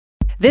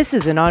This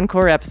is an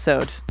encore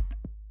episode.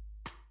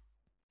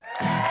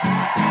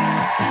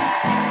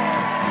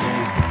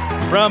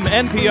 From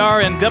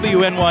NPR and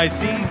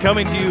WNYC,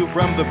 coming to you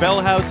from the Bell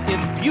House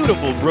in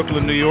beautiful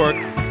Brooklyn, New York,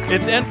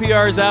 it's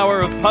NPR's hour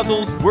of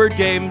puzzles, word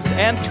games,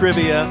 and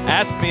trivia.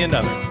 Ask Me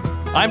Another.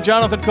 I'm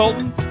Jonathan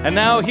Colton, and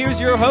now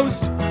here's your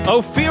host,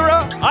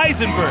 Ophira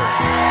Eisenberg.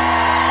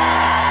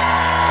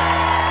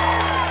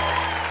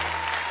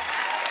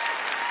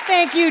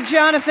 Thank you,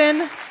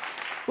 Jonathan.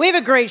 We have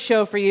a great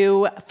show for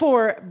you.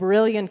 4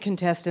 brilliant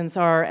contestants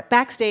are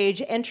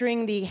backstage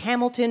entering the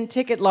Hamilton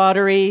ticket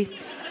lottery.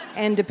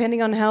 And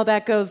depending on how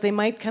that goes, they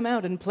might come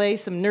out and play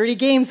some nerdy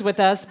games with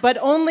us, but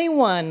only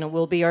one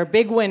will be our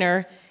big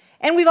winner.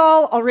 And we've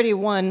all already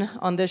won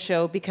on this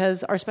show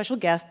because our special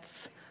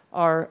guests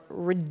are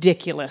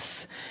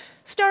ridiculous.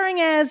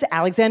 Starring as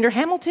Alexander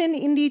Hamilton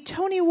in the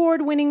Tony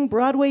Award-winning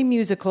Broadway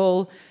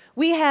musical,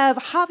 we have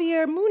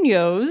Javier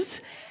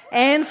Munoz,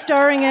 and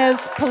starring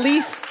as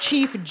Police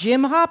Chief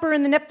Jim Hopper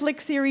in the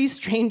Netflix series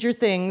Stranger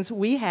Things,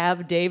 we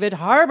have David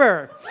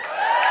Harbour.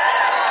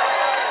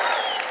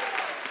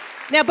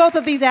 Now, both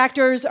of these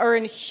actors are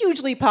in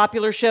hugely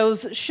popular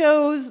shows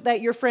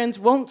that your friends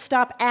won't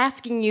stop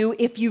asking you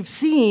if you've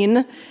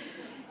seen,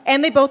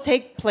 and they both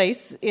take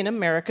place in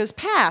America's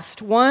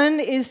past. One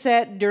is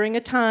set during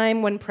a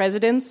time when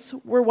presidents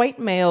were white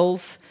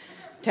males,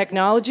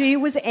 technology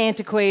was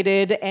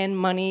antiquated, and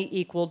money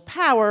equaled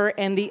power,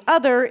 and the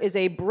other is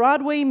a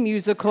Broadway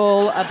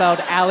musical about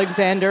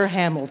Alexander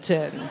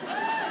Hamilton.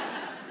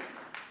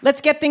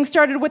 Let's get things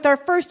started with our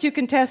first 2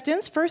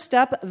 contestants. First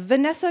up,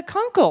 Vanessa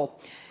Kunkel.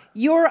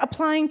 You're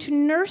applying to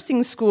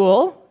nursing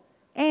school,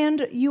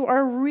 and you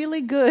are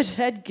really good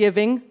at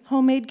giving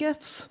homemade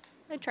gifts.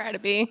 I try to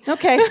be.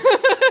 Okay.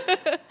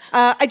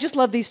 I just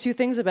love these 2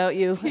 things about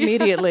you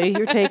immediately.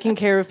 You're taking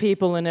care of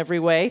people in every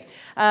way.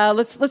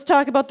 Let's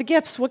talk about the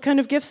gifts. What kind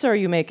of gifts are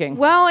you making?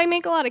 Well, I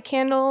make a lot of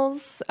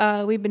candles.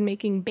 We've been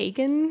making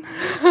bacon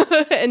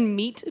and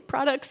meat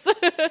products.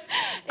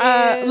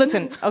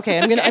 Listen, okay,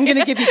 I'm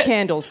gonna give you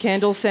candles.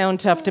 Candles sound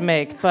tough to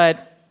make,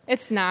 but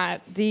it's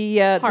not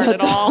hard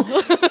at all.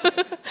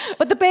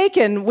 But the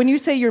bacon, when you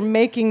say you're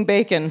making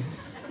bacon,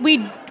 we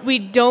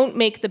don't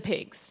make the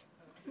pigs.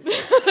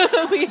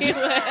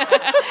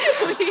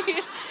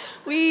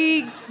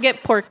 we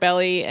get pork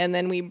belly and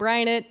then we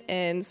brine it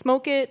and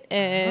smoke it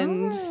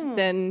and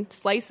then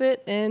slice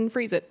it and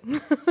freeze it.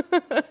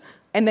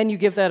 And then you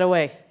give that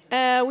away.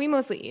 We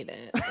mostly eat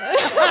it.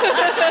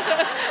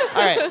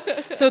 All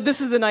right. So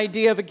this is an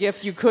idea of a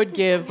gift you could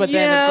give, but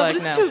then it's like,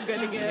 but it's too good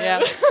to give.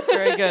 Yeah,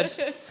 very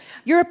good.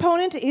 Your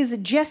opponent is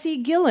Jesse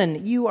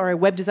Gillen. You are a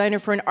web designer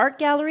for an art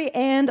gallery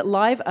and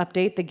live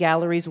update the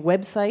gallery's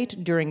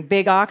website during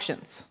big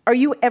auctions. Are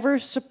you ever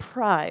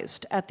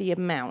surprised at the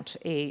amount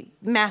a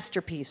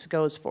masterpiece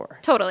goes for?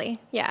 Totally,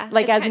 yeah.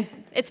 Like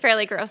it's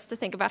fairly gross to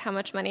think about how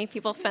much money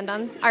people spend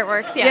on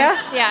artworks.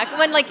 Yes. Yeah.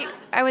 When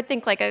I would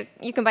think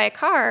you can buy a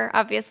car,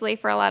 obviously,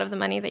 for a lot of the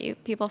money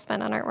that people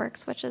spend on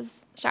artworks, which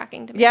is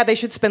shocking to me. Yeah, they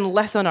should spend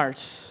less on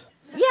art.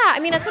 Yeah, I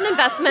mean, it's an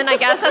investment, I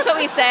guess. That's what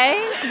we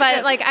say.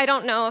 But, I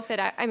don't know if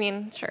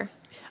sure.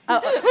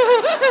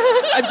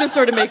 I'm just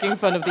sort of making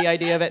fun of the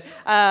idea of it.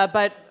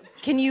 But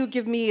can you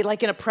give me,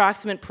 an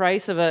approximate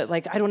price of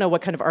I don't know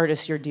what kind of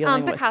artist you're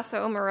dealing with.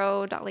 Picasso,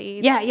 Moreau,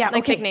 Dali. Yeah,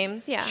 okay. Big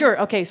names, yeah.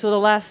 Sure, okay. So the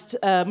last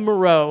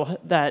Moreau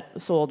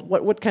that sold,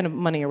 what kind of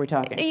money are we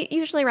talking?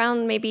 Usually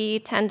around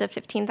maybe $10,000 to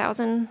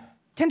 $15,000.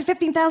 $10,000 to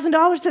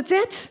 $15,000, that's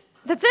it?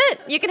 That's it.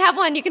 You can have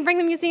one. You can bring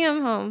the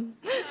museum home.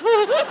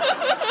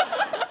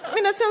 I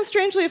mean, that sounds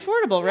strangely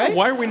affordable, right?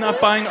 Why are we not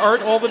buying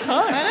art all the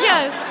time?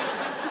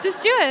 Yeah,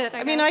 just do it.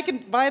 I mean, I can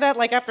buy that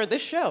after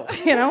this show.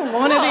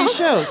 One of these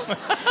shows.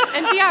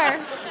 NPR.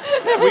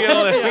 We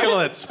got all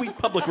that sweet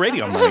public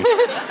radio money.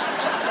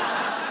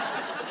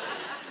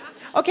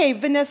 Okay,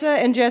 Vanessa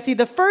and Jesse,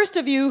 the first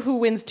of you who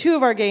wins 2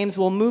 of our games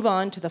will move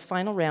on to the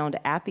final round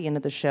at the end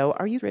of the show.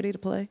 Are you ready to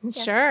play?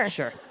 Yes.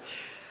 Sure.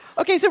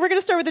 Okay, so we're going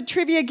to start with a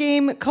trivia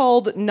game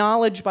called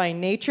Knowledge by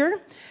Nature.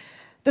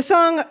 The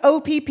song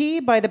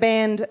OPP by the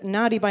band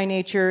Naughty by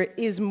Nature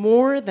is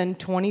more than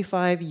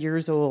 25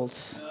 years old.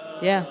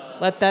 Yeah,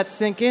 let that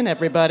sink in,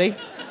 everybody.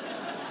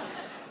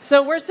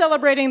 So we're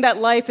celebrating that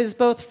life is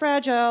both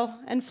fragile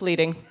and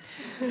fleeting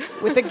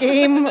with a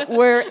game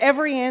where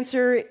every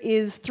answer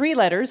is 3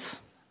 letters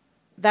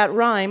that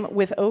rhyme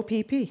with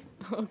OPP.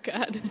 Oh,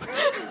 God.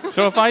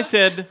 So if I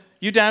said,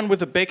 you down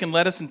with a bacon,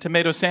 lettuce, and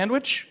tomato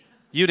sandwich?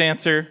 You'd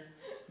answer,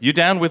 you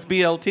down with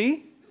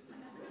BLT?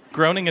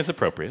 Groaning is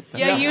appropriate.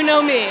 Yeah, you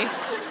know me.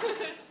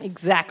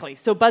 Exactly.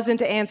 So buzz in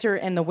to answer,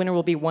 and the winner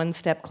will be 1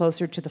 step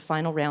closer to the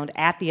final round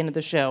at the end of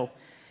the show.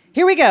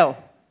 Here we go.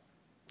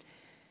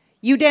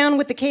 You down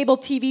with the cable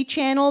TV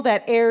channel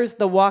that airs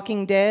The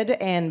Walking Dead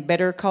and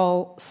Better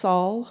Call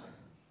Saul?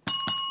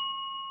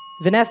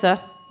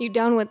 Vanessa. You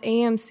down with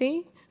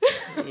AMC?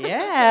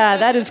 Yeah,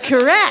 that is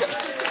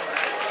correct.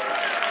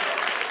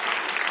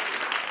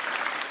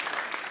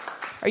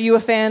 Are you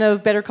a fan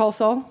of Better Call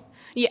Saul?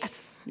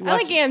 Yes. I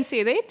like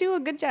AMC. They do a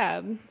good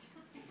job.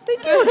 They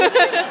do.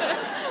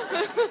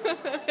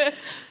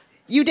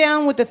 You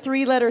down with the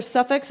three-letter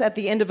suffix at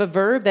the end of a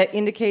verb that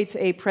indicates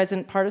a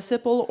present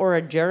participle or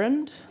a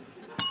gerund?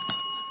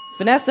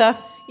 Vanessa?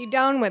 You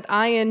down with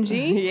ing?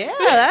 Yeah,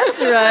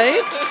 that's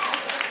right.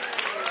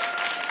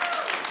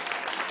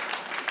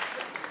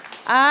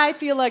 I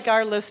feel like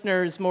our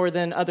listeners, more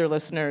than other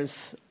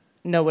listeners,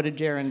 know what a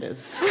gerund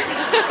is.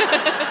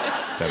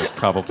 That is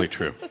probably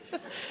true.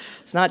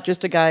 It's not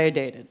just a guy I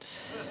dated.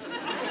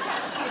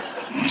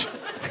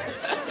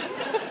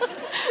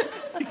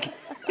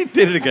 I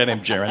dated a guy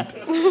named Gerund.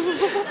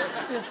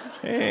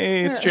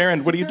 Hey, it's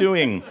Gerund. What are you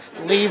doing?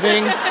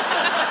 Leaving.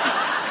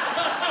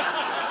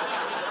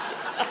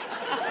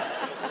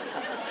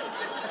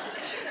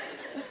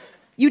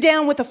 You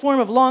down with a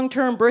form of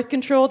long-term birth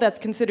control that's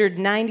considered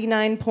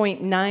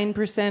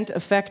 99.9%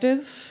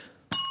 effective?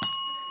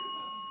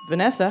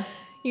 Vanessa?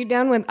 You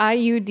down with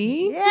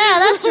IUD? Yeah,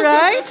 that's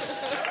right.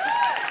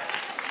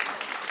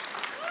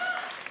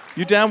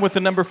 You down with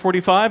the number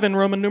 45 in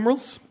Roman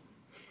numerals?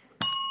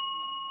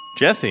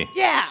 Jesse?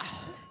 Yeah.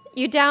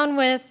 You down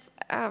with,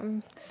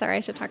 sorry, I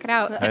should talk it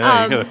out. I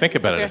know, you gotta think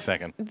about it a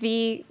second.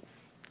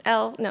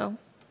 No.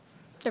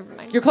 Never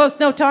mind. You're close.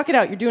 No, talk it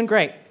out. You're doing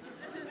great.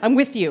 I'm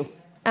with you.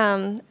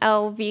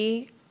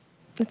 LV.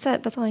 That's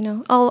it. That's all I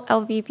know.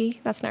 LVP.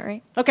 That's not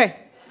right. Okay.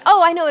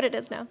 Oh, I know what it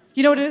is now.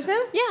 You know what it is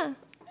now? Yeah.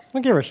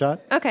 I'll give her a shot.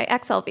 Okay,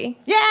 XLV.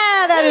 Yeah,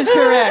 that is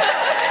correct.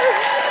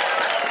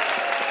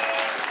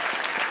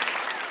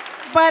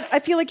 But I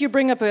feel like you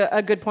bring up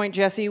a good point,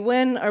 Jesse.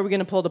 When are we going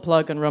to pull the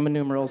plug on Roman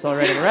numerals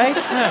already, right?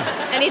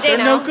 Any day They're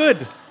now. no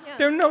good. Yeah.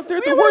 They're the What worst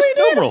are we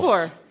doing it numerals.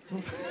 for?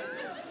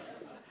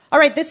 All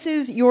right, this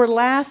is your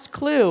last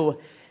clue.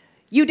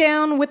 You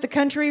down with the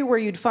country where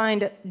you'd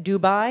find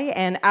Dubai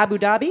and Abu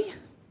Dhabi?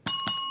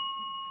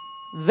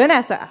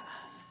 Vanessa.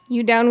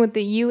 You down with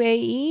the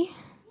UAE?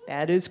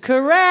 That is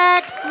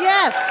correct.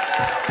 Yes.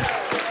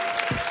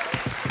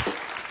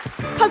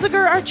 Puzzle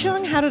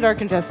Archung, how did our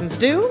contestants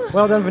do?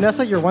 Well done,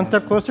 Vanessa. You're one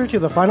step closer to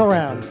the final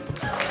round.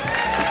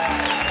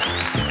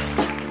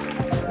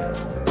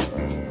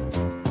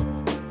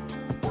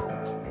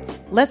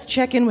 Let's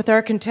check in with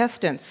our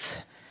contestants.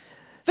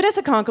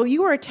 Vanessa Conkle,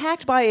 you were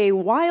attacked by a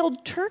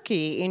wild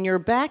turkey in your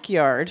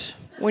backyard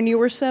when you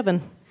were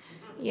 7.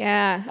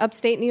 Yeah,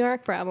 upstate New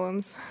York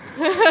problems.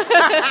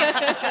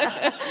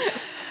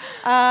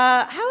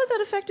 How has that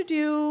affected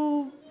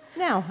you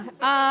now?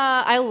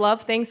 I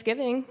love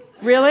Thanksgiving.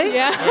 Really?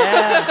 Yeah.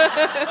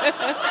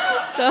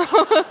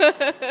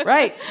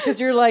 Right, because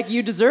you're like,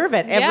 you deserve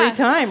it every Yeah.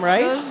 time,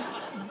 right? Those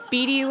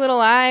beady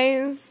little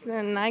eyes,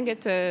 and I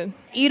get to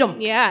Eat them.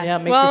 Yeah. Yeah,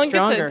 it makes well, you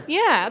stronger.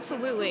 Yeah,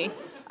 absolutely.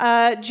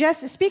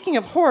 Speaking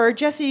of horror,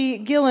 Jesse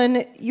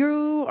Gillen,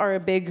 you are a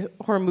big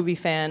horror movie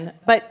fan,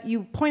 but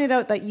you pointed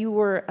out that you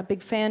were a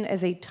big fan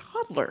as a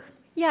toddler.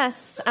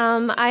 Yes,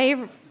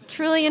 I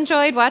truly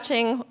enjoyed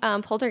watching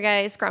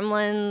Poltergeist,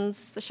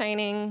 Gremlins, The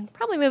Shining.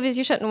 Probably movies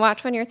you shouldn't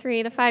watch when you're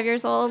 3 to 5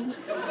 years old.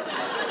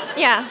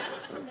 Yeah.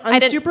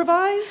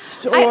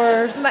 Unsupervised?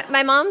 Or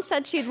My mom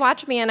said she'd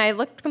watch me, and I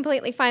looked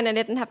completely fine. I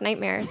didn't have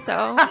nightmares,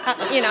 so,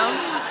 you know.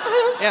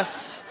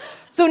 Yes.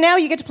 So now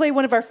you get to play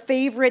one of our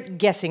favorite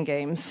guessing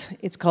games.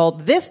 It's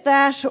called This,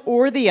 That,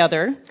 or the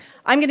Other.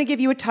 I'm going to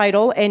give you a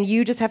title, and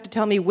you just have to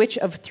tell me which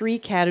of 3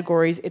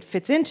 categories it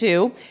fits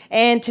into.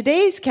 And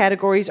today's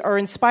categories are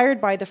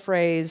inspired by the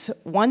phrase,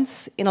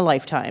 once in a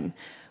lifetime,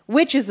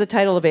 which is the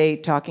title of a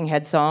Talking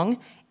Head song,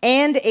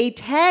 and a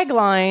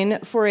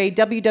tagline for a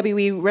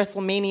WWE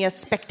WrestleMania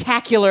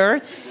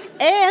spectacular.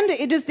 And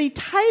it is the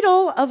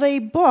title of a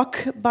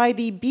book by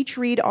the Beach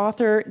Read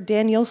author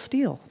Danielle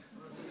Steele.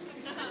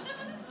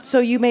 So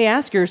you may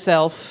ask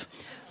yourself,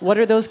 what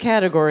are those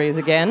categories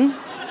again?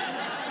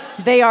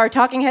 They are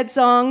Talking Head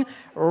song,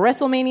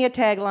 WrestleMania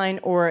tagline,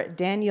 or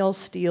Danielle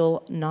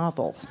Steele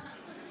novel.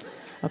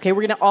 Okay,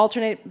 we're going to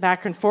alternate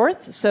back and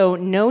forth, so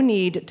no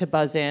need to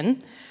buzz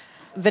in.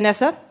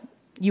 Vanessa,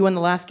 you won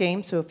the last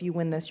game, so if you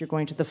win this, you're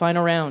going to the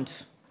final round.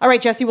 All right,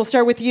 Jesse, we'll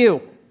start with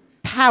you.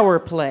 Power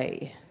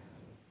play.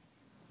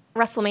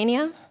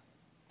 WrestleMania?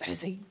 That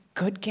is a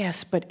good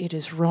guess, but it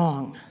is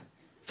wrong.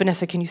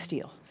 Vanessa, can you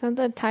steal? Is that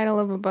the title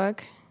of a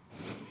book?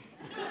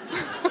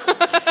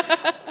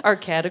 Our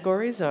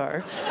categories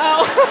are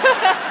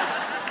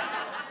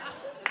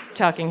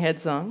Talking Head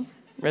song,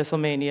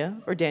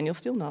 WrestleMania, or Danielle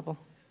Steele novel.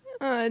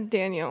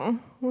 Daniel.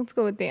 Let's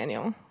go with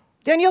Daniel.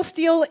 Danielle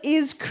Steele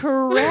is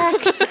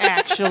correct,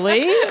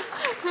 actually.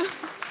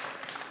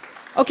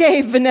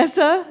 Okay,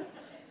 Vanessa,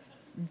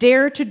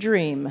 Dare to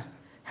Dream.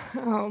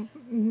 Oh,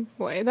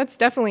 boy. That's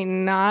definitely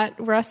not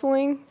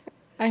wrestling,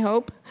 I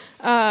hope.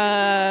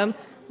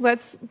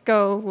 Let's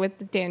go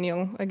with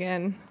Daniel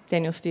again.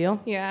 Danielle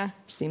Steele? Yeah.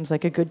 Seems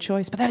like a good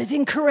choice, but that is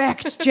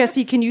incorrect.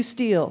 Jesse, can you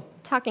steal?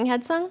 Talking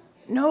Head song?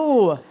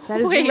 No,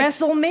 that is Wait.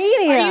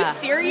 WrestleMania. Are you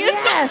serious?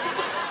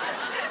 Yes.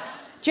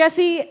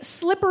 Jesse,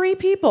 Slippery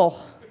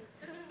People.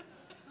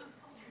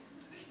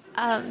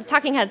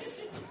 Talking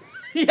Heads.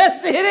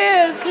 Yes, it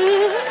is.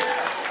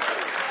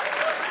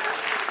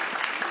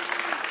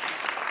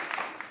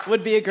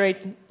 Would be a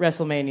great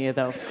WrestleMania,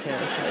 though,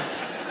 seriously.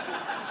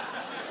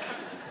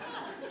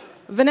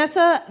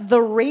 Vanessa,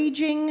 the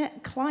raging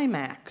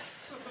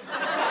climax.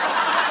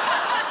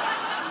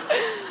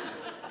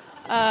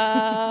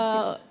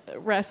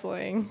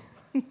 Wrestling.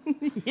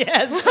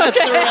 Yes, that's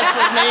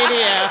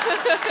WrestleMania.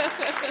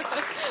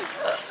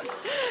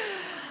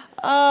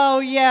 Oh,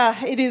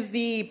 yeah, it is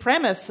the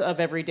premise of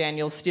every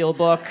Danielle Steele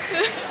book.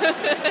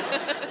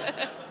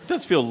 It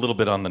does feel a little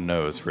bit on the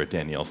nose for a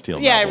Danielle Steele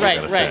novel. Yeah, I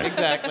gotta say. right,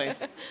 exactly.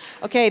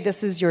 Okay,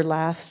 this is your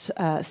last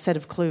set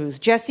of clues.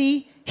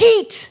 Jesse,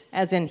 heat,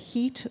 as in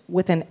heat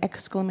with an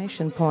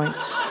exclamation point.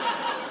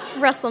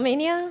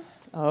 WrestleMania?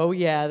 Oh,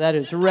 yeah, that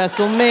is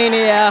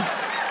WrestleMania.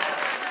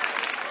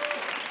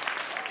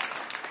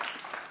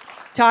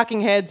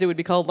 Talking Heads, it would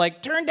be called,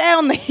 like, Turn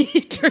Down the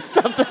Heat or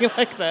something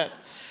like that.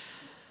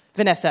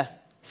 Vanessa,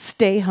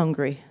 stay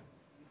hungry.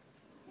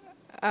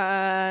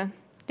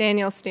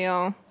 Danielle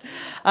Steele.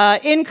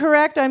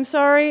 Incorrect, I'm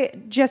sorry.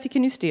 Jesse,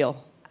 can you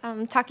steal?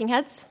 Talking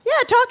Heads?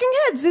 Yeah, Talking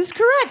Heads is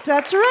correct.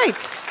 That's right.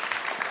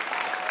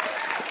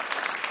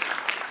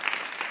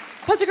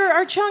 Puzziker,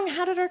 Archung,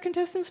 how did our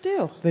contestants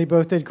do? They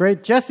both did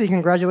great. Jesse,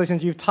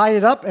 congratulations. You've tied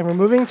it up, and we're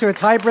moving to a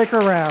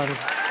tiebreaker round.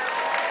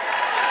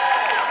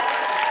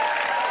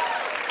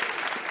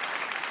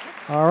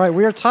 All right,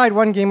 we are tied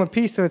one game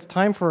apiece, so it's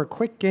time for a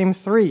quick game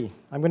 3.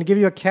 I'm going to give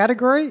you a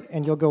category,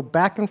 and you'll go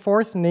back and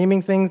forth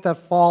naming things that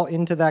fall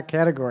into that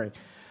category.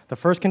 The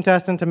first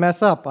contestant to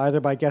mess up, either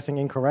by guessing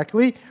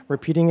incorrectly,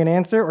 repeating an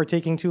answer, or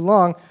taking too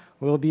long,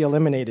 will be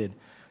eliminated.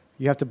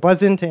 You have to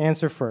buzz in to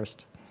answer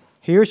first.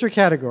 Here's your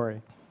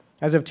category.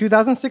 As of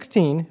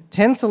 2016,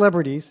 10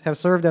 celebrities have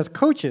served as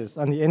coaches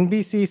on the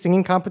NBC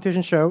singing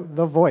competition show,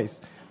 The Voice.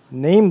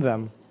 Name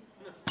them.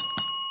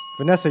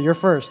 Vanessa, you're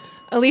first.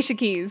 Alicia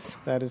Keys.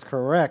 That is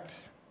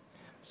correct.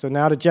 So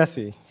now to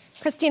Jesse.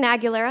 Christina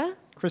Aguilera?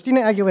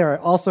 Christina Aguilera,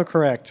 also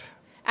correct.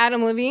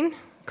 Adam Levine.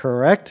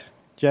 Correct.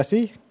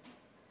 Jesse?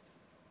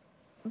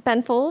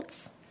 Ben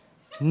Folds?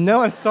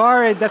 No, I'm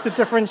sorry. That's a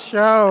different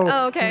show.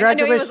 Oh, okay. I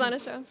knew he was on a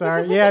show.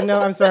 Sorry. Yeah, no,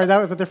 I'm sorry. That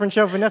was a different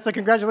show. Vanessa,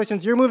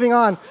 congratulations. You're moving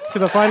on to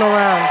the final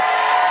round.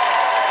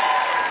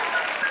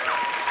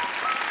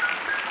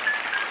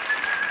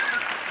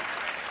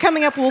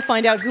 Coming up, we'll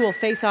find out who will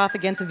face off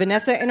against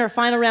Vanessa in our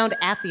final round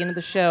at the end of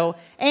the show.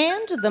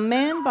 And the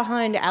man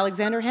behind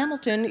Alexander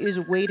Hamilton is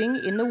waiting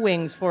in the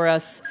wings for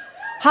us.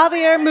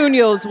 Javier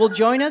Munoz will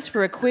join us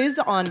for a quiz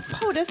on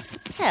POTUS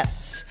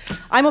pets.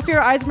 I'm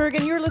Ophira Eisenberg,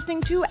 and you're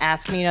listening to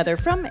Ask Me Another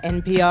from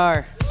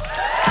NPR.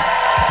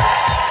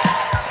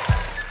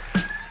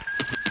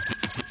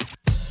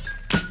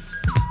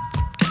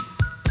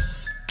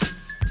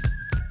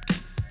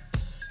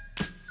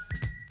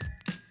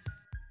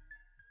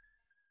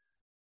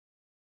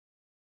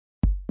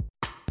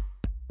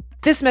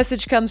 This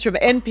message comes from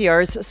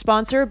NPR's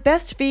sponsor,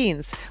 Best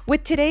Fiends.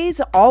 With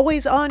today's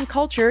always-on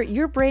culture,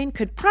 your brain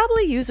could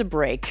probably use a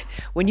break.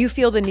 When you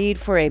feel the need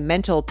for a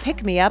mental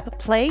pick-me-up,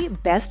 play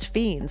Best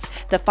Fiends,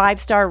 the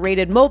 5-star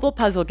rated mobile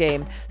puzzle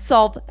game.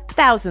 Solve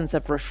thousands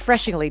of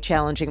refreshingly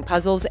challenging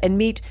puzzles and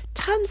meet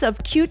tons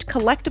of cute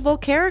collectible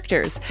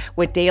characters.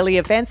 With daily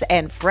events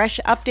and fresh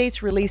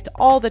updates released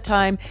all the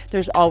time,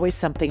 there's always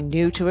something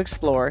new to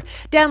explore.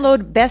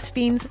 Download Best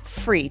Fiends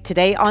free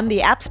today on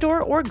the App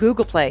Store or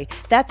Google Play.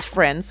 That's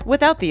friends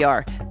without the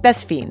R.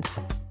 Best Fiends.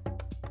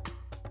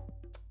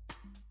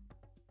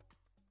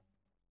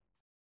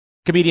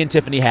 Comedian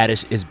Tiffany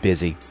Haddish is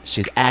busy.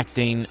 She's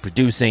acting,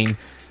 producing,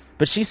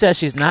 but she says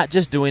she's not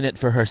just doing it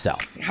for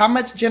herself. How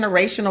much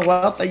generational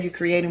wealth are you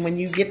creating when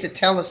you get to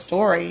tell a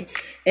story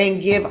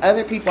and give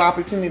other people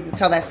opportunity to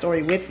tell that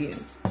story with you?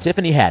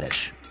 Tiffany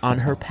Haddish on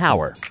her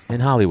power in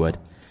Hollywood.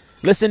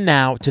 Listen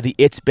now to the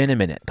It's Been a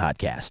Minute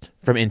podcast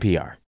from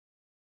NPR.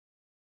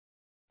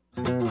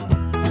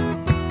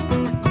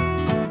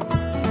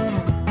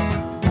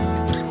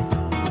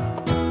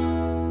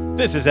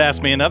 This is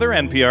Ask Me Another,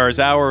 NPR's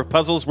hour of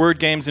puzzles, word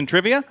games, and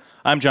trivia.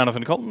 I'm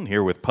Jonathan Colton,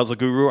 here with puzzle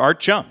guru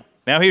Art Chung.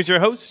 Now here's your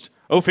host,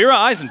 Ophira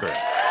Eisenberg.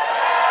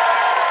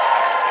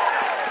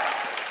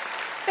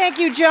 Thank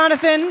you,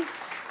 Jonathan.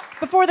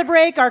 Before the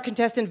break, our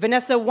contestant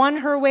Vanessa won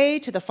her way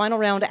to the final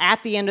round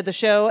at the end of the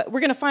show. We're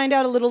going to find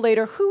out a little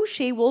later who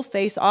she will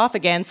face off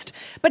against.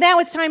 But now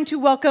it's time to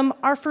welcome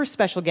our first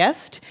special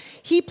guest.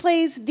 He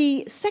plays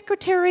the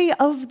Secretary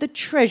of the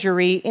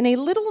Treasury in a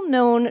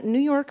little-known New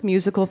York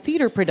musical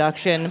theater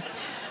production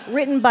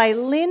written by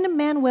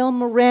Lin-Manuel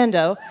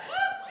Miranda.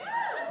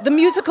 The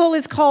musical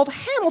is called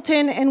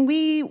Hamilton, and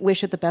we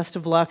wish it the best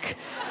of luck.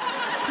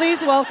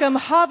 Please welcome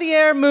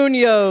Javier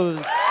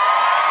Munoz.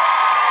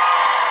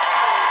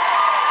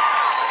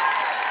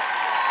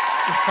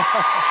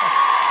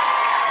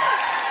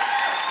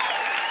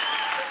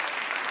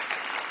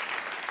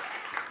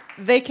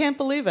 They can't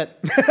believe it.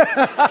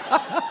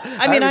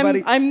 I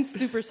mean, I'm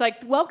super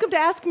psyched. Welcome to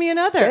Ask Me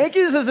Another. Thank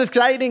you. This is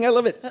exciting. I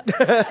love it.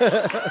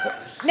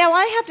 Now,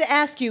 I have to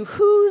ask you,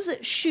 whose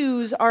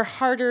shoes are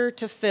harder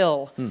to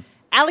fill?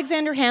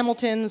 Alexander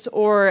Hamilton's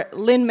or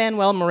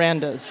Lin-Manuel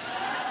Miranda's?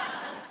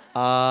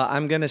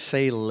 I'm going to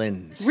say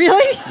Lynn's.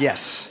 Really?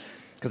 Yes,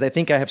 because I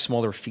think I have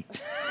smaller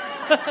feet.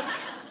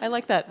 I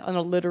like that on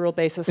a literal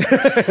basis.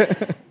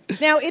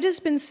 Now, it has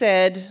been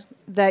said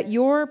that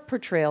your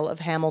portrayal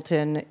of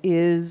Hamilton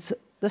is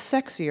the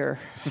sexier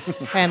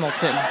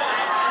Hamilton.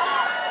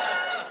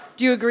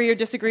 Do you agree or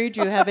disagree?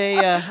 Do you have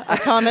a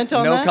comment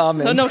on that? No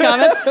comment. No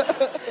comment?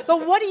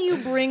 But what do you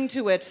bring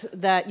to it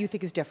that you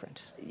think is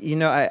different? You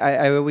know,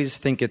 I always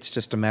think it's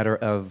just a matter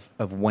of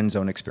one's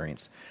own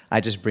experience.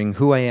 I just bring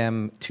who I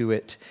am to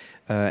it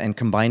and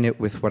combine it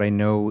with what I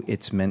know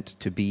it's meant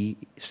to be,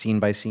 scene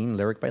by scene,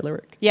 lyric by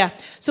lyric. Yeah.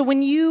 So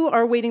when you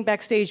are waiting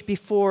backstage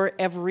before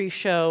every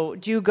show,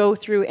 do you go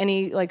through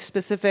any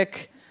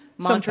specific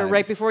mantra Sometimes.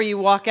 right before you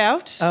walk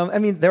out? I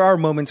mean, there are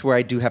moments where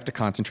I do have to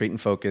concentrate and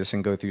focus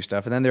and go through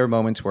stuff, and then there are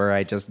moments where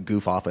I just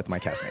goof off with my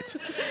castmates.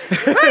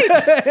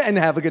 Right. And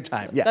have a good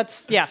time.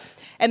 Yeah.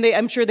 And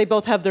I'm sure they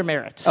both have their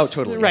merits. Oh,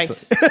 totally. Right.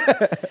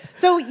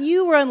 So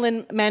you were on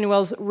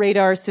Lin-Manuel's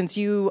radar since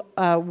you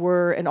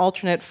were an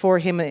alternate for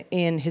him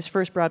in his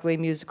first Broadway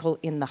musical,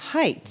 In the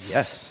Heights.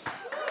 Yes.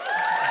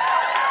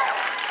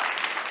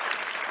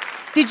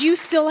 Did you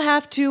still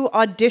have to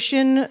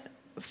audition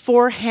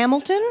for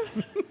Hamilton?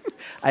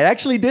 I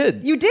actually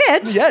did. You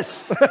did?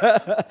 Yes.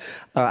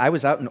 I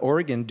was out in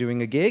Oregon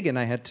doing a gig, and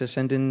I had to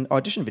send in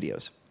audition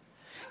videos.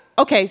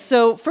 Okay,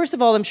 so first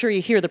of all, I'm sure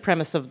you hear the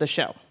premise of the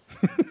show.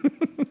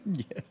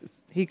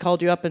 Yes. He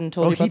called you up and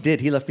told you about... he did.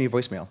 He left me a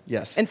voicemail.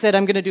 Yes. And said,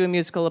 I'm going to do a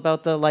musical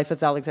about the life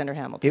of Alexander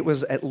Hamilton. It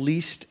was at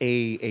least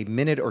a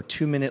minute or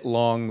 2 minute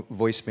long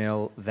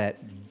voicemail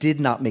that did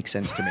not make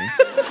sense to me.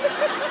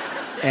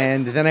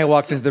 And then I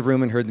walked into the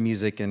room and heard the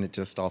music, and it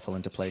just all fell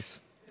into place.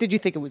 Did you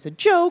think it was a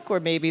joke, or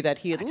maybe that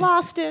he had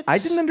lost it? I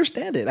didn't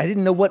understand it. I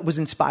didn't know what was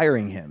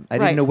inspiring him. I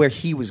didn't know where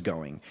he was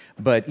going.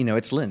 But,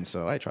 it's Lin,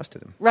 so I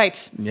trusted him.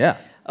 Right. Yeah.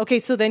 Okay,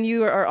 so then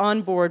you are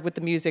on board with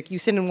the music. You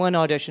send in one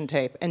audition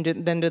tape, and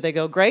then do they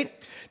go, great?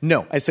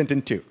 No, I sent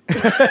in 2.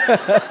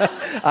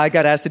 I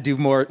got asked to do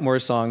more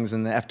songs,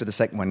 and after the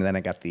second one, then I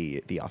got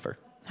the offer.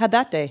 How'd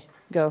that day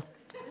go?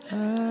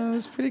 It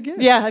was pretty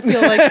good. Yeah, I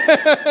feel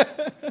like...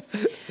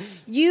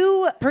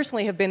 You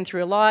personally have been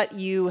through a lot.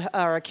 You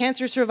are a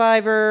cancer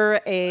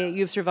survivor.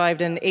 You've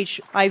survived an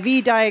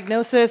HIV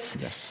diagnosis.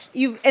 Yes.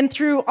 And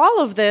through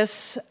all of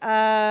this,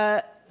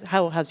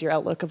 how has your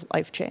outlook of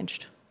life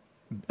changed?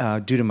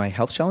 Due to my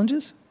health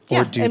challenges?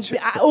 Yeah, Or due and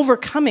to...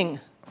 overcoming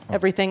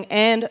everything,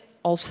 and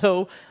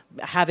also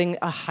having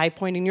a high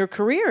point in your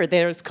career.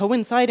 There's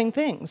coinciding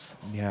things.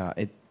 Yeah,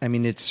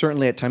 it's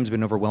certainly at times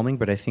been overwhelming,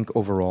 but I think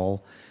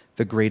overall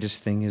the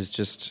greatest thing is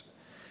just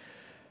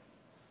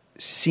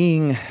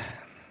seeing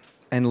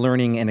and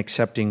learning and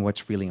accepting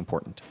what's really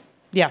important.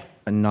 Yeah.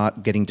 And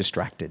not getting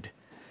distracted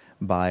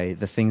by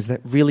the things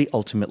that really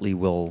ultimately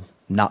will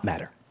not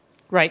matter.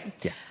 Right.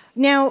 Yeah.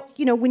 Now,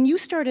 when you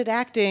started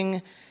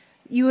acting,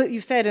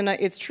 you said, and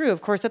it's true,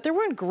 of course, that there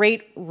weren't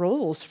great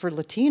roles for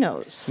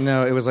Latinos.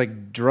 No, it was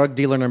like drug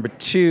dealer number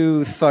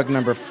 2, thug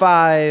number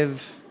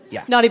 5.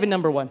 Yeah. Not even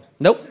number 1.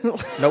 Nope.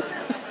 Nope.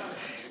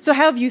 So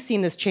how have you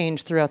seen this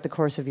change throughout the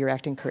course of your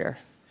acting career?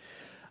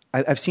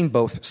 I've seen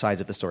both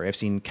sides of the story. I've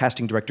seen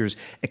casting directors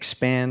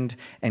expand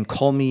and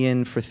call me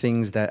in for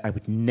things that I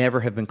would never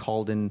have been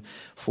called in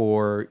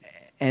for.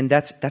 And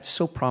that's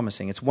so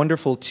promising. It's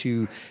wonderful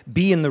to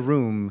be in the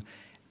room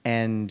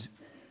and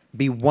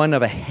be one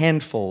of a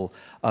handful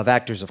of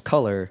actors of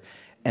color,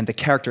 and the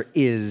character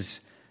is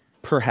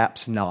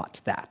perhaps not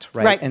that,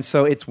 right? Right. And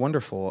so it's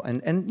wonderful.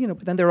 And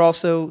but then there are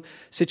also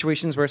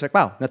situations where it's like,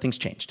 wow, nothing's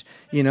changed.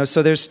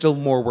 So there's still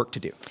more work to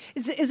do.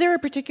 Is there a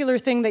particular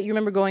thing that you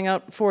remember going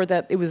out for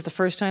that it was the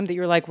first time that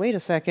you were like, wait a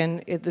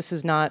second, this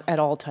is not at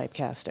all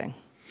typecasting?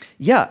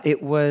 Yeah,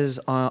 it was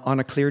on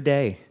a clear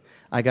day.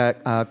 I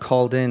got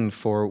called in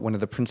for one of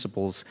the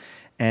principals,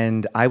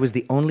 and I was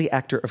the only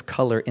actor of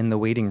color in the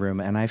waiting room,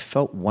 and I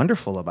felt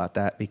wonderful about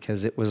that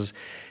because it was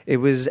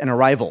an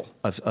arrival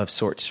of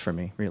sorts for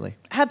me, really.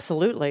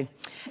 Absolutely.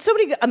 So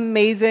many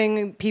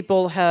amazing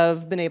people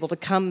have been able to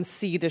come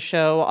see the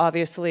show.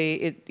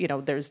 Obviously,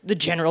 there's the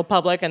general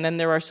public, and then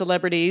there are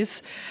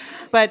celebrities.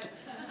 But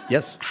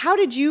yes, how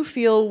did you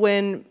feel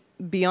when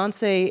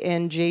Beyonce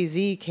and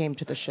Jay-Z came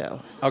to the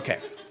show? Okay,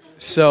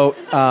 so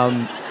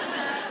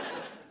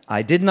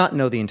I did not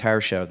know the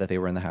entire show that they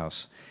were in the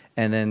house.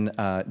 And then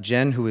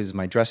Jen, who is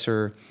my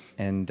dresser,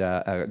 and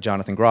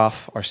Jonathan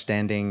Groff are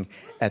standing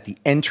at the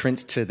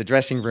entrance to the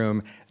dressing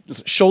room,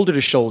 shoulder to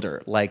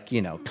shoulder, like,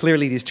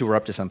 clearly these two were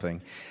up to something.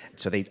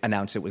 So they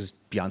announced it was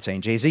Beyonce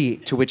and Jay-Z,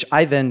 to which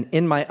I then,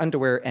 in my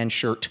underwear and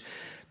shirt,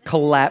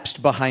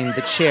 collapsed behind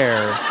the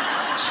chair,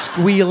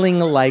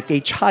 squealing like a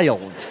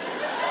child.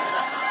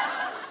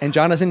 And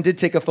Jonathan did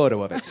take a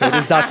photo of it, so it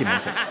is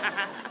documented.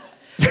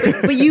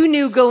 But you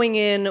knew going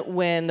in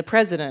when the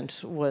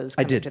president was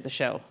coming to the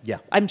show. Yeah.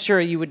 I'm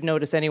sure you would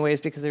notice anyways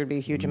because there would be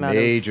a huge amount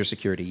of... Major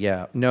security,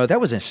 yeah. No,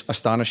 that was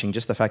astonishing,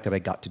 just the fact that I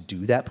got to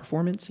do that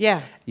performance.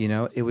 Yeah.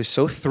 It was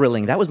so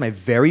thrilling. That was my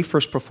very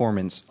first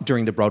performance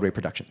during the Broadway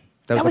production.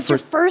 That was your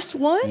first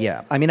one?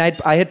 Yeah. I mean,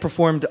 I had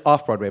performed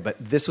off-Broadway, but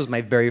this was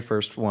my very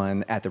first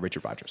one at the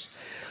Richard Rodgers.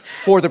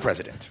 For the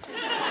president.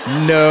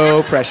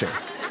 No pressure.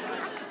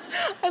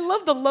 I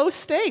love the low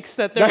stakes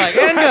that they're like,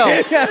 and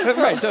go. Yeah,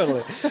 right,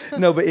 totally.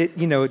 No, but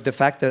the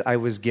fact that I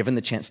was given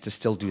the chance to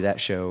still do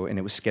that show and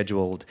it was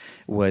scheduled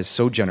was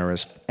so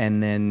generous.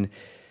 And then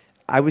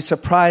I was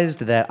surprised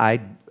that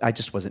I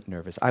just wasn't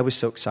nervous. I was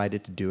so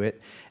excited to do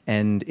it.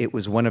 And it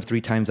was one of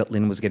 3 times that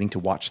Lynn was getting to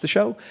watch the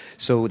show.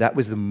 So that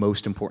was the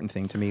most important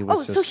thing to me.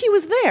 So he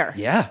was there.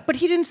 Yeah. But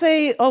he didn't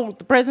say, "Oh,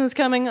 the president's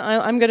coming.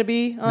 I'm going to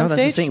be on stage." No, that's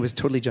what I'm saying. It was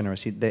totally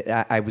generous.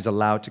 I was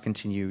allowed to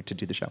continue to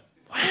do the show.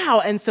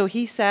 Wow. And so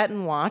he sat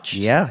and watched.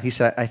 Yeah, he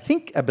sat. I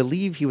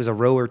believe he was a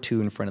row or 2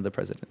 in front of the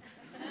president.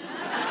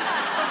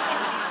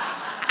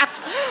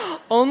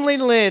 Only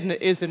Lynn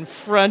is in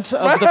front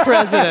of the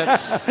president.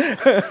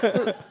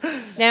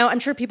 Now, I'm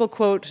sure people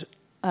quote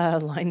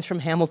lines from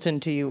Hamilton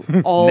to you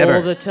all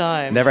the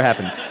time. Never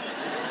happens.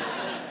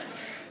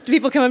 Do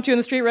people come up to you in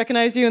the street,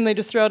 recognize you, and they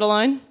just throw out a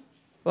line?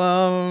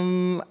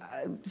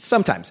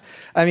 Sometimes.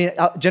 I mean,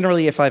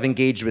 generally, if I've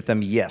engaged with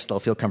them, yes, they'll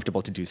feel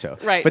comfortable to do so.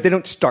 Right. But they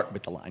don't start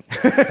with the line.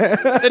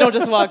 They don't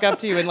just walk up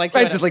to you and like.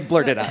 Right, just like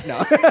blurt it out.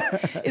 No.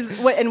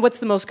 And what's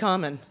the most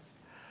common?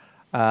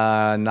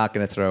 Not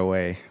going to throw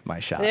away my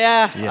shot.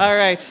 Yeah, all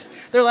right.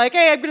 They're like,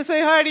 "Hey, I'm going to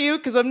say hi to you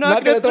because I'm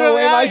not going to throw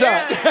away my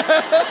shot."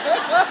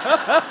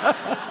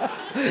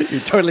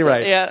 You're totally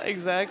right. Yeah,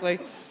 exactly.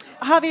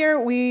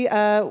 Javier,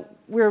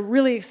 we're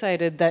really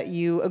excited that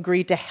you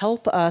agreed to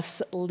help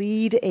us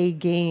lead a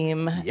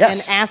game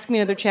and ask me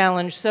another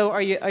challenge. So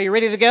are you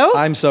ready to go?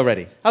 I'm so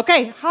ready.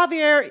 Okay,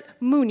 Javier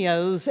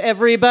Munoz,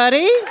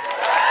 everybody.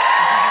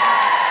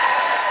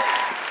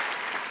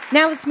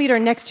 Now let's meet our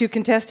next 2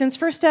 contestants.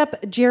 First up,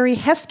 Jerry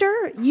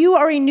Hester. You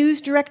are a news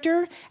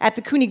director at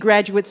the CUNY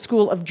Graduate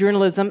School of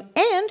Journalism,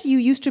 and you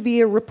used to be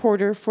a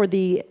reporter for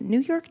the New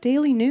York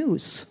Daily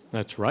News.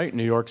 That's right,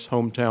 New York's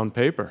hometown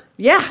paper.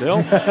 Yeah.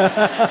 Still.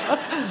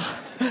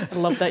 I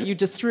love that you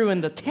just threw in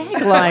the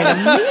tagline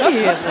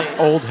immediately.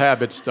 Old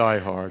habits die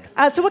hard.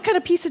 So what kind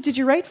of pieces did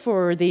you write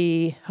for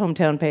the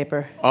hometown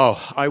paper?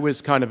 Oh, I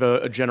was kind of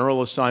a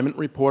general assignment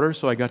reporter,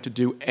 so I got to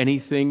do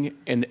anything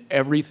and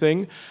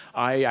everything.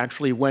 I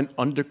actually went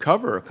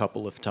undercover a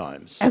couple of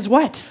times. As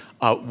what?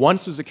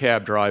 Once as a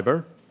cab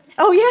driver.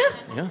 Oh,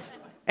 yeah? Yes.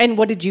 And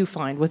what did you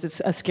find? Was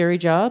it a scary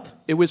job?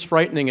 It was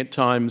frightening at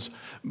times,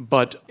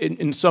 but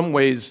in some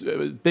ways,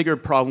 a bigger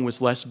problem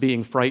was less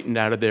being frightened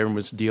out of there and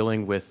was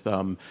dealing with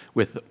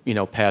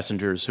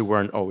passengers who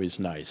weren't always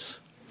nice,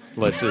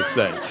 let's just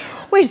say.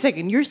 Wait a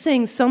second. You're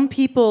saying some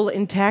people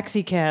in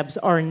taxi cabs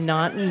are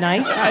not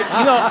nice?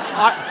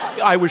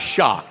 I was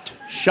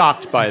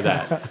shocked by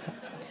that.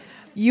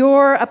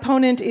 Your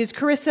opponent is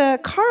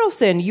Carissa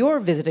Carlson. You're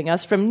visiting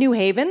us from New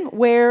Haven,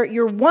 where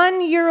you're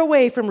 1 year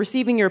away from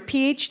receiving your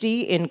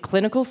PhD in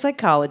clinical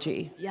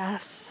psychology.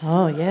 Yes.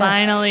 Oh, yes.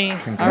 Finally.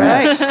 All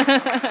right.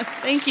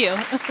 Thank you.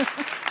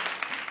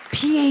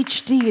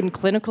 PhD in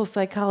clinical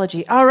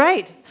psychology. All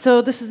right.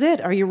 So this is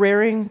it. Are you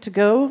raring to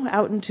go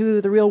out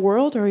into the real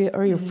world, or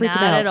are you freaking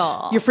out? Not at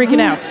all. You're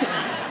freaking out.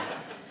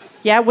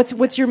 Yeah.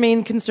 What's your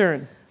main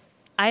concern?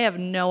 I have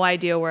no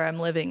idea where I'm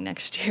living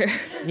next year.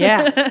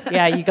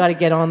 Yeah, you got to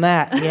get on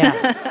that.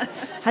 Yeah.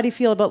 How do you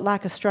feel about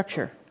lack of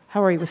structure?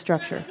 How are you with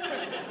structure?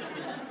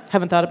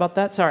 Haven't thought about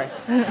that? Sorry.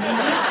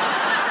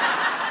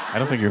 I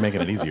don't think you're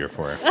making it easier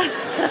for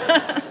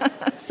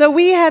her. So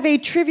we have a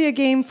trivia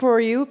game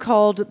for you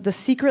called The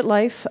Secret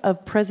Life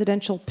of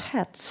Presidential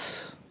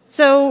Pets.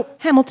 So,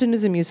 Hamilton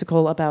is a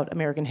musical about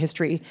American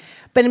history,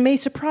 but it may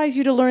surprise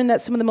you to learn that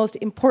some of the most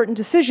important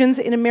decisions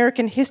in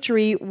American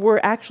history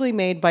were actually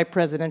made by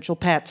presidential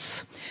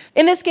pets.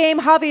 In this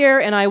game,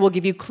 Javier and I will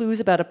give you clues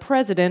about a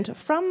president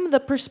from the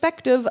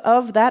perspective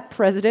of that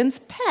president's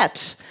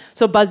pet.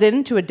 So buzz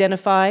in to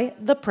identify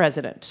the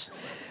president.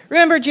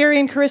 Remember, Jerry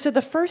and Carissa,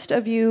 the first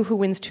of you who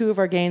wins 2 of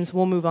our games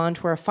will move on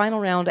to our final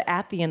round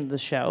at the end of the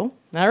show.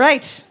 All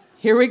right,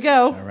 here we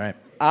go. All right.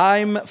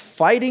 I'm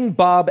fighting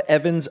Bob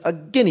Evans, a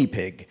guinea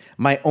pig.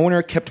 My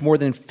owner kept more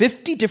than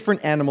 50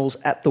 different animals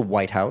at the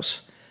White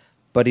House,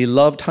 but he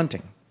loved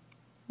hunting.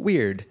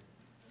 Weird.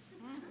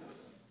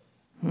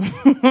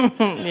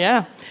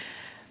 Yeah.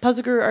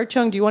 Puzzlegar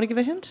Archung, do you want to give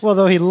a hint? Well,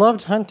 though he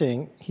loved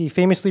hunting, he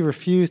famously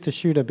refused to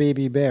shoot a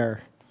baby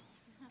bear.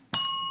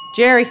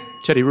 Jerry.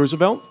 Teddy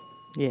Roosevelt?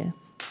 Yeah.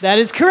 That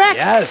is correct.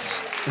 Yes.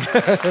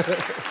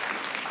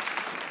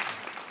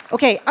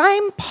 Okay,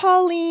 I'm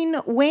Pauline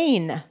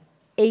Wayne,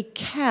 a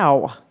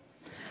cow.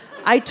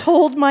 I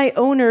told my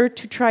owner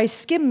to try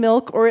skim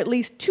milk or at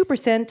least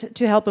 2%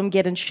 to help him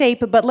get in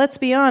shape, but let's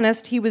be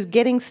honest, he was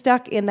getting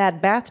stuck in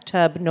that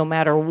bathtub no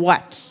matter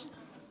what.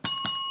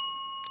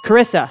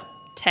 Carissa.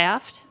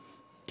 Taft?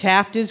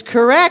 Taft is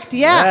correct,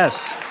 yeah.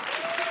 Yes.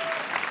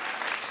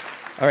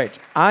 All right.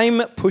 I'm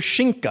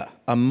Pushinka,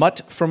 a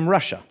mutt from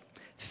Russia.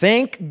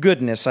 Thank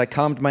goodness I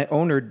calmed my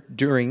owner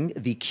during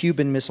the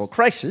Cuban Missile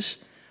Crisis,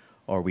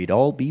 or we'd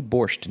all be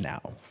borscht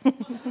now.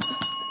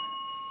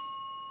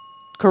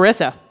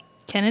 Carissa.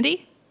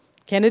 Kennedy?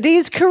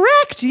 Kennedy's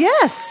correct,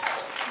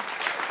 yes.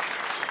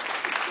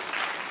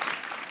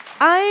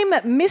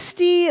 I'm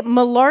Misty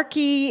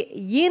Malarkey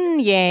Yin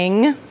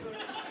Yang.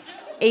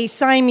 A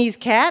Siamese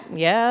cat?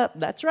 Yeah,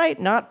 that's right.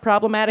 Not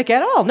problematic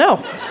at all. No.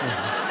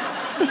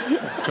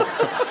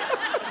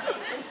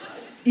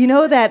 You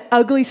know that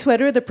ugly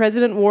sweater the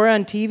president wore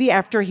on TV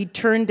after he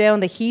turned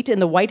down the heat in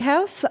the White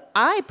House?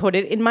 I put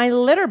it in my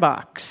litter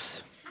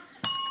box.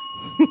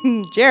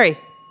 Jerry.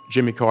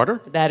 Jimmy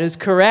Carter? That is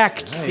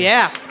correct. Nice.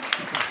 Yeah.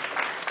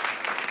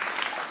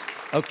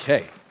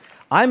 Okay.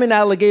 I'm an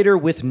alligator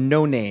with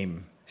no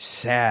name.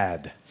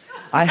 Sad.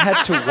 I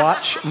had to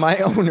watch my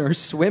owner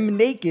swim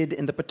naked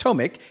in the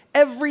Potomac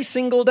every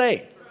single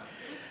day.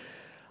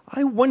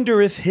 I wonder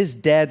if his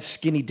dad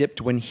skinny dipped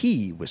when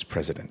he was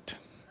president.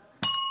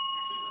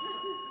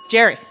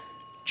 Jerry.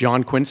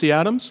 John Quincy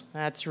Adams?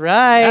 That's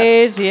right.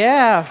 Yes.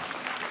 Yeah.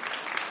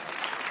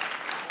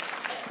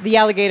 The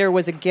alligator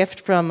was a gift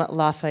from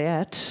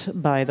Lafayette,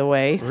 by the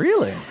way.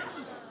 Really?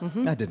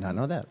 Mm-hmm. I did not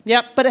know that.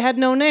 Yep, but it had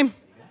no name.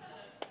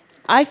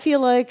 I feel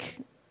like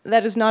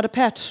that is not a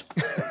pet.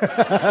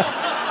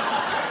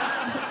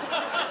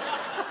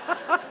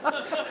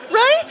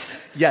 Right?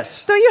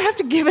 Yes. Don't you have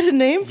to give it a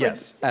name?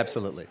 Yes,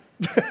 absolutely.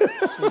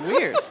 It's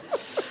weird.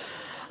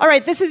 All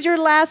right, this is your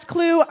last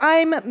clue.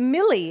 I'm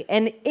Millie,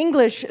 an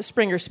English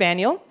Springer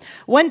Spaniel.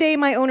 One day,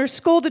 my owner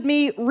scolded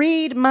me,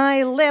 read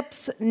my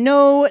lips,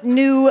 no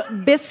new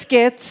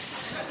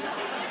biscuits.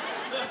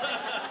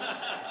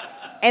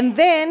 And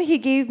then he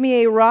gave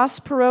me a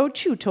Ross Perot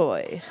chew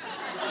toy.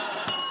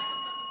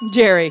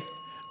 Jerry.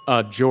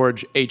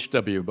 George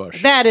H.W.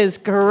 Bush. That is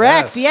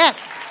correct,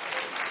 yes.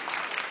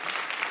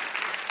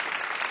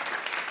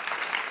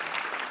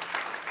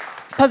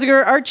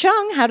 Puziger, Art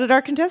Chung, how did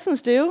our contestants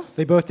do?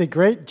 They both did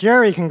great.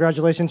 Jerry,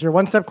 congratulations. You're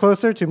one step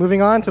closer to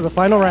moving on to the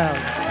final round.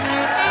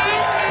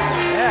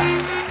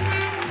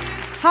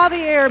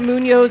 Javier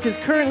Munoz is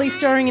currently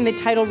starring in the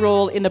title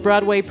role in the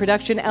Broadway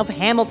production of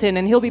Hamilton,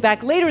 and he'll be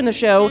back later in the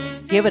show.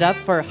 Give it up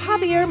for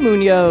Javier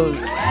Munoz.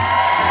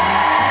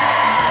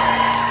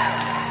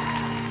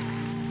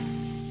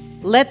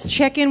 Let's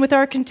check in with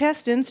our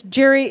contestants.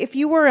 Jerry, if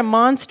you were a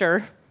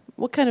monster,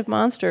 what kind of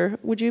monster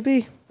would you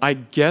be? I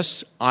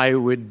guess I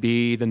would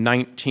be the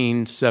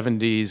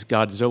 1970s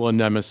Godzilla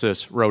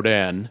nemesis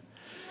Rodan,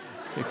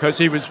 because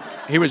he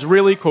was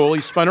really cool.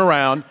 He spun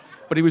around,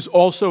 but he was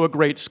also a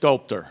great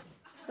sculptor.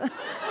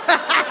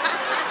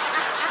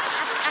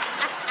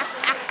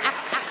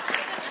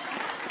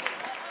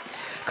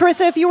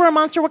 Carissa, if you were a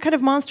monster, what kind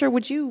of monster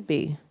would you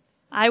be?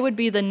 I would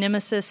be the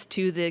nemesis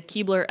to the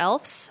Keebler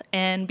Elves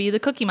and be the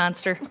Cookie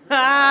Monster.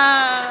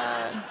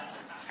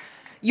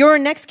 Your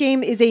next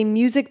game is a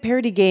music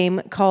parody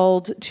game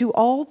called To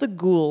All the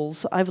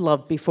Ghouls I've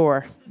Loved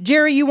Before.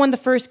 Jerry, you won the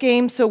first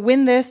game, so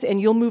win this and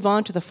you'll move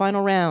on to the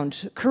final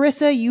round.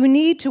 Carissa, you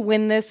need to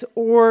win this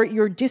or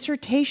your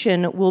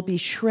dissertation will be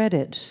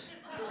shredded.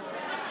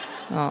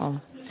 Oh.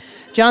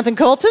 Jonathan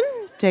Colton,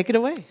 take it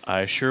away.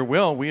 I sure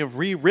will. We have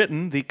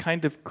rewritten the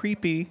kind of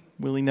creepy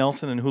Willie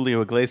Nelson and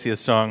Julio Iglesias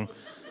song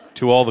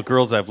To All the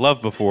Girls I've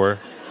Loved Before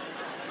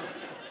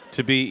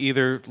to be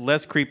either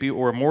less creepy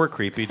or more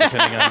creepy,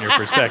 depending on your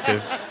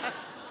perspective,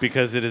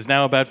 because it is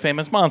now about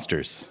famous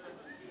monsters.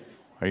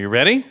 Are you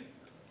ready?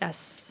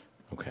 Yes.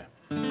 Okay.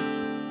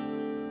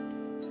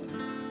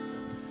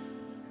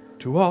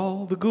 To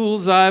all the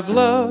ghouls I've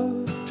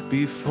loved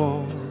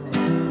before,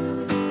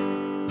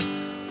 the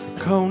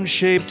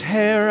cone-shaped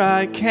hair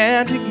I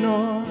can't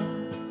ignore.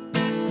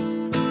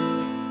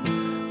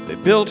 They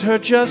built her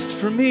just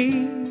for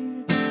me,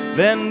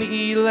 then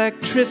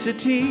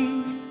electricity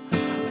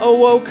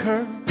awoke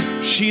her,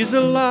 she's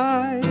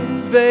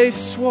alive, they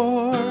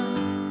swore.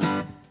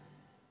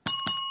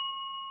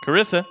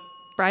 Carissa.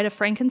 Bride of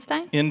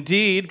Frankenstein?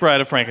 Indeed,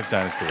 Bride of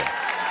Frankenstein is correct.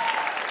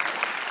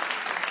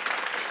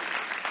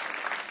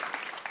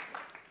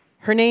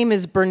 Her name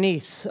is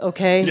Bernice,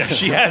 okay? Yeah,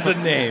 she has a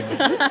name.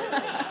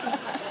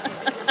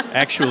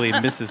 Actually,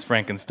 Mrs.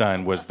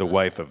 Frankenstein was the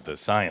wife of the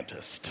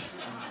scientist.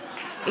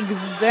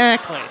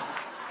 Exactly.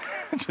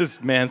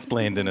 Just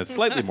mansplained in a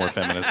slightly more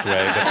feminist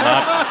way, but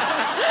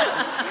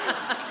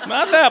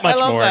not that much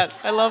more.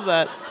 I love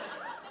that.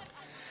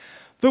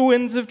 The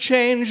winds of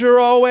change are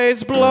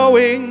always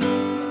blowing.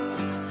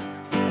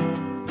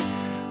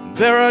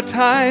 There are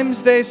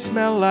times they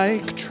smell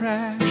like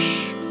trash.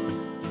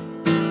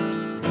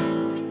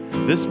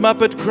 This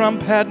Muppet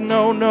Grump had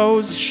no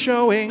nose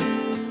showing.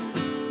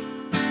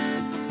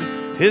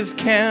 His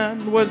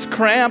can was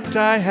cramped,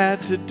 I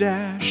had to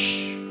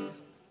dash.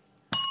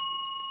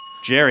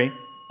 Jerry.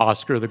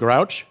 Oscar the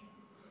Grouch?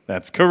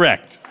 That's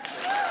correct.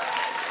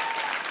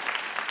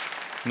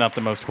 Not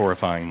the most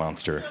horrifying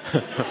monster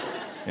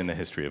in the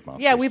history of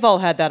monsters. Yeah, we've all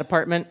had that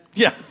apartment.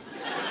 Yeah.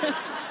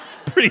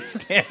 Pretty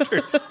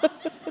standard.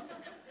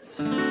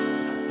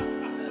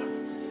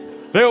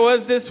 There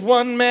was this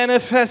one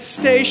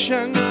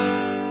manifestation.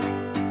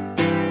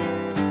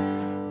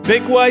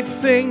 Big white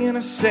thing in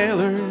a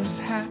sailor's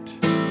hat.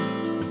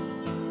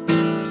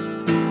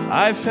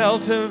 I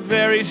felt a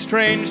very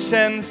strange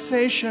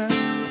sensation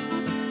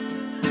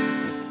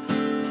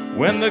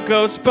when the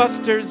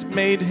Ghostbusters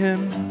made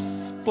him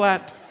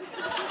splat.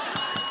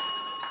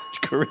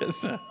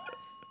 Carissa.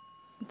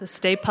 The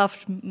Stay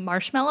Puft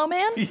Marshmallow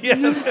Man? Yeah,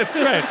 that's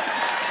right.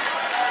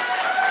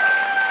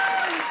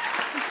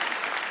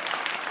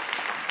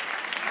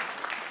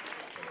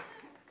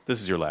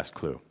 This is your last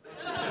clue.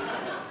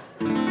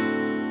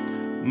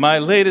 My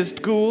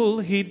latest ghoul,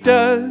 he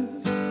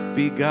does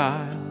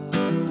beguile.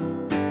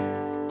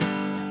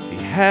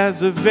 He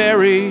has a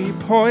very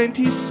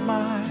pointy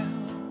smile.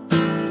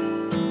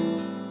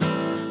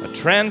 A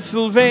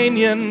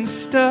Transylvanian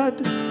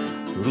stud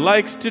who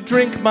likes to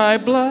drink my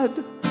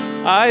blood.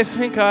 I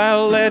think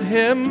I'll let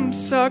him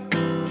suck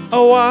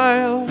a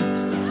while.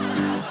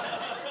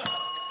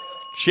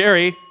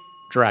 Sherry.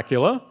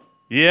 Dracula?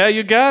 Yeah,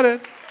 you got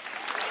it.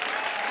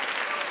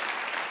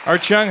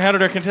 Art Chung, how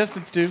did our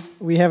contestants do?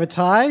 We have a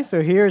tie,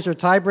 so here's your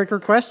tiebreaker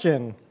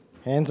question.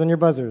 Hands on your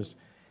buzzers.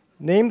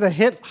 Name the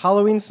hit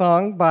Halloween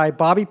song by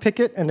Bobby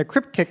Pickett and the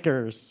Crypt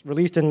Kickers,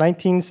 released in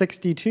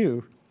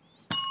 1962.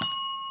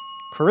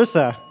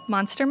 Carissa.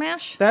 Monster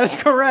Mash? That is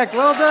correct.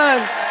 Well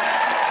done.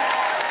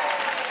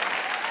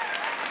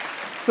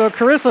 So,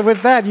 Carissa,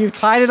 with that, you've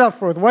tied it up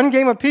with one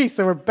game apiece,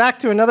 so we're back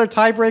to another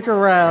tiebreaker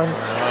round.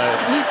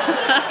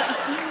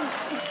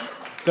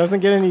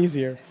 Doesn't get any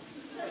easier.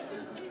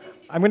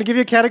 I'm going to give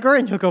you a category,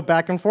 and you'll go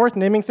back and forth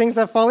naming things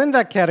that fall in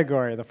that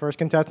category. The first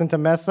contestant to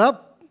mess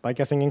up by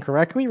guessing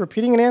incorrectly,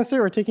 repeating an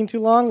answer, or taking too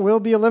long will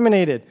be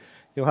eliminated.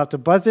 You'll have to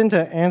buzz in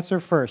to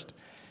answer first.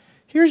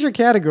 Here's your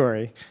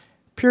category.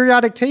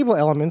 Periodic table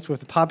elements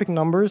with the topic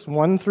numbers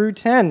 1 through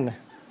 10.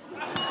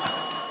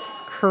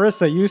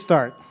 Carissa, you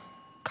start.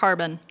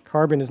 Carbon.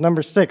 Carbon is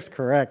number 6,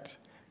 correct.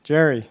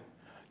 Jerry.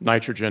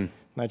 Nitrogen.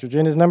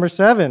 Nitrogen is number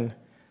 7.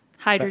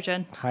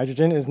 Hydrogen.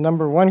 Hydrogen is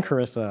number 1,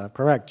 Carissa.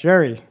 Correct.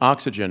 Jerry.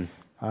 Oxygen.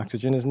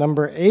 Oxygen is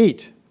number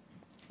 8.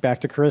 Back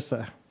to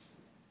Carissa.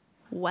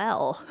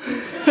 Well.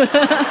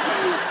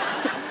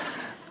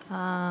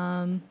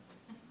 I'm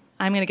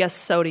going to guess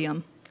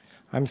sodium.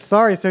 I'm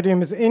sorry,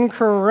 sodium is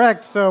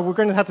incorrect, so we're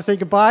going to have to say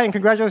goodbye, and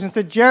congratulations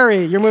to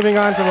Jerry. You're moving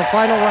on to the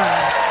final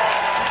round.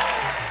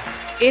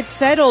 It's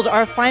settled.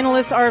 Our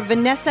finalists are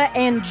Vanessa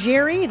and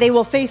Jerry. They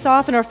will face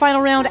off in our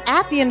final round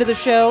at the end of the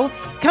show.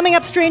 Coming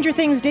up, Stranger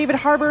Things, David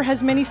Harbour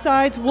has many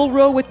sides. We'll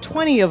row with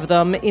 20 of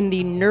them in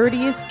the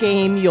nerdiest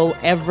game you'll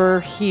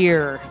ever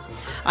hear.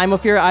 I'm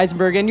Ophira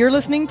Eisenberg, and you're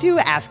listening to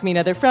Ask Me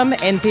Another from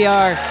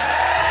NPR.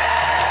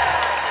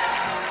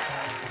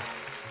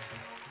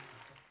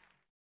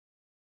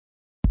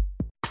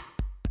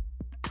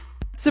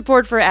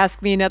 Support for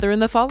Ask Me Another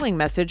and the following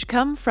message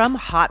come from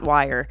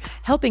Hotwire,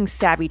 helping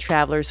savvy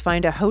travelers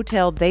find a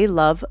hotel they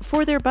love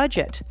for their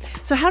budget.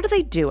 So how do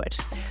they do it?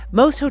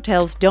 Most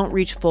hotels don't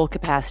reach full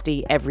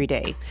capacity every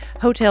day.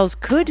 Hotels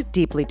could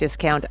deeply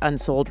discount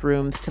unsold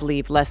rooms to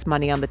leave less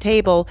money on the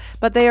table,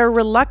 but they are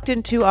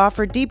reluctant to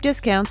offer deep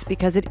discounts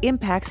because it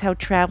impacts how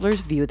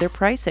travelers view their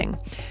pricing.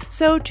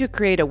 So to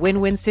create a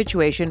win-win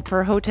situation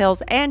for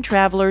hotels and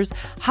travelers,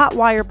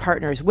 Hotwire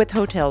partners with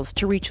hotels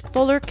to reach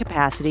fuller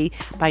capacity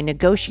by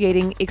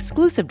negotiating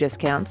exclusive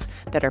discounts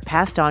that are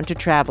passed on to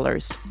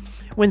travelers.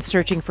 When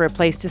searching for a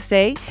place to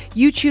stay,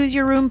 you choose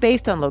your room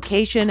based on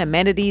location,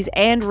 amenities,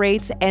 and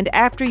rates, and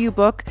after you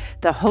book,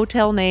 the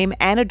hotel name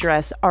and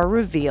address are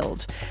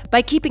revealed.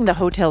 By keeping the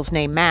hotel's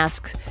name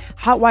masked,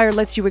 Hotwire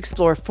lets you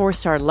explore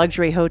 4-star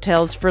luxury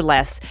hotels for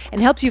less and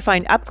helps you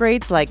find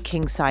upgrades like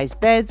king-size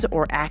beds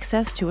or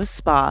access to a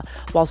spa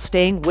while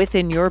staying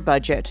within your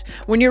budget.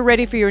 When you're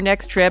ready for your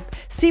next trip,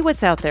 see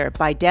what's out there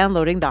by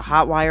downloading the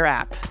Hotwire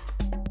app.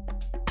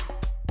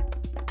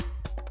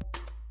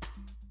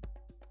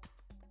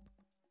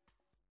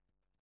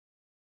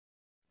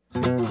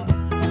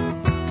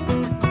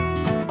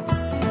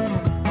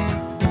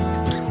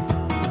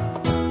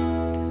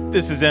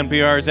 This is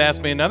NPR's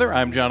Ask Me Another.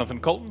 I'm Jonathan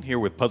Colton, here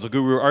with puzzle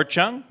guru Art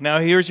Chung. Now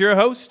here's your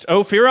host,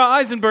 Ophira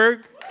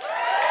Eisenberg.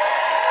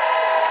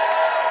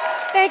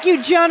 Thank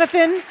you,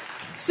 Jonathan.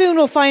 Soon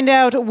we'll find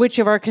out which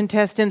of our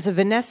contestants,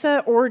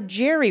 Vanessa or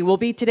Jerry, will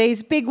be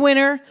today's big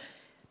winner.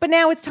 But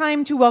now it's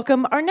time to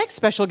welcome our next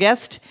special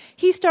guest.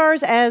 He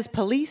stars as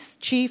Police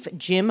Chief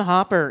Jim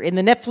Hopper in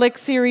the Netflix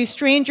series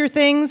Stranger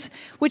Things,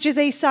 which is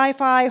a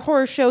sci-fi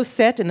horror show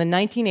set in the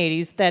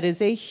 1980s that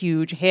is a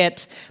huge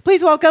hit.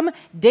 Please welcome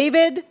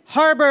David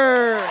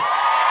Harbour.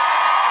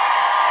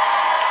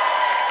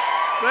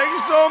 Thank you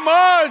so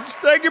much.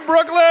 Thank you,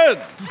 Brooklyn.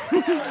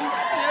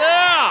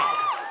 Yeah.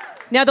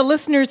 Now, the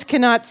listeners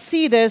cannot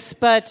see this,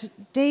 but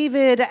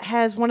David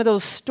has one of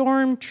those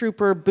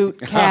stormtrooper boot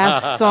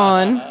casts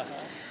on.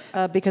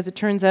 Because it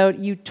turns out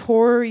you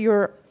tore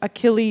your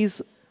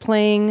Achilles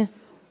playing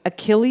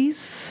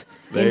Achilles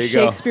in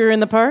Shakespeare in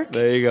the Park.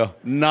 There you go.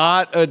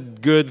 Not a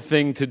good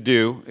thing to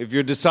do. If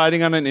you're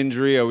deciding on an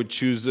injury, I would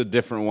choose a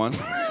different one.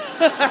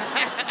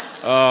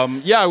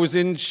 I was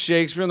in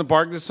Shakespeare in the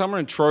Park this summer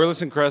in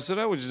Troilus and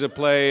Cressida, which is a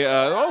play.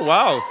 Oh,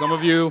 wow. Some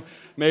of you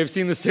may have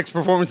seen the 6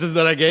 performances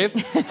that I gave.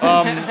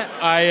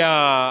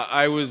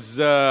 I was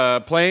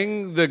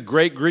playing the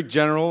great Greek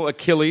general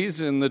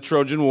Achilles in the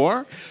Trojan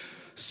War.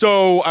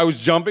 So I was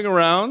jumping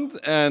around,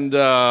 and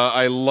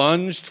I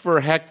lunged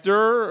for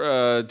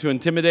Hector to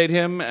intimidate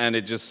him, and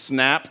it just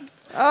snapped.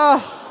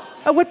 Oh.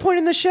 At what point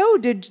in the show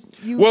did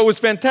you... Well, it was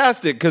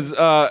fantastic because,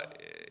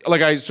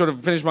 I sort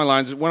of finished my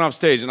lines, went off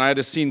stage, and I had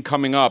a scene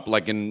coming up,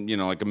 like in,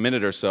 like a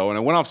minute or so. And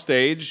I went off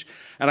stage,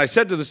 and I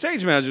said to the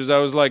stage managers, I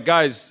was like,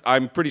 guys,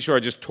 I'm pretty sure I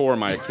just tore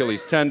my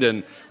Achilles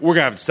tendon. We're going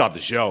to have to stop the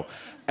show.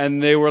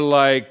 And they were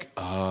like,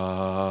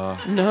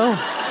 No.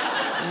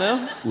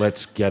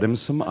 Let's get him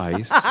some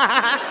ice.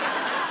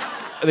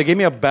 They gave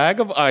me a bag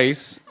of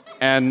ice,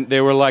 and they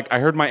were like, I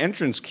heard my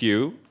entrance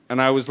cue,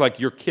 and I was like,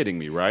 you're kidding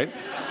me, right?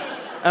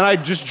 And I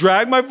just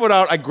dragged my foot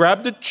out, I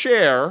grabbed a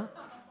chair,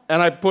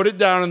 and I put it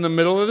down in the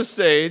middle of the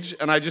stage,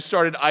 and I just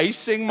started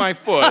icing my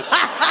foot,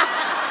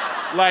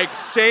 like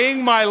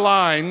saying my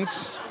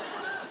lines,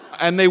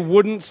 and they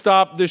wouldn't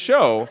stop the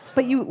show.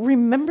 But you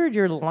remembered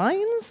your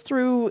lines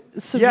through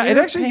severe Yeah, it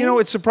actually, pain?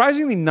 it's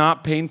surprisingly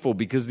not painful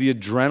because the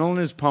adrenaline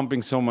is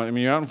pumping so much. I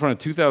mean, you're out in front of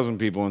 2,000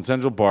 people in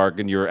Central Park,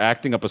 and you're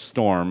acting up a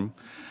storm.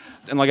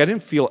 And, I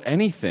didn't feel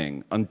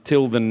anything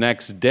until the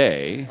next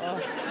day.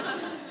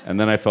 And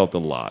then I felt a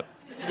lot.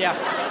 Yeah.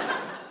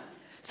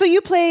 So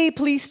you play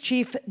Police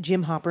Chief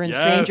Jim Hopper in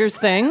Stranger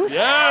Things.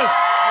 Yes!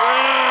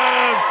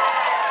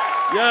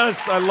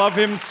 I love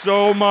him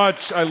so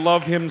much.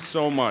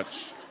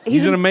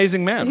 He's an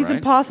amazing man, He's right?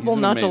 impossible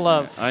not to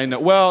love. Man. I know.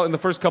 Well, in the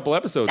first couple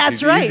episodes,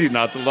 That's he's right. easy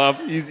not to love.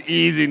 He's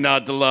easy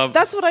not to love.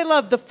 That's what I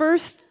love. The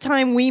first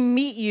time we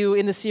meet you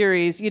in the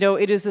series,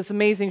 it is this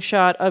amazing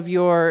shot of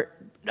your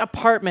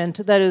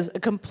apartment that is a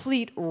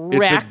complete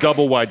wreck. It's a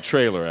double-wide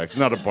trailer, actually. It's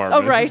not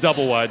apartment. Oh, right. It's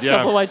double-wide, yeah.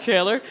 Double-wide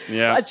trailer.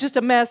 Yeah. It's just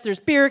a mess. There's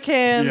beer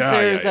cans. Yeah,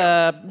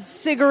 there's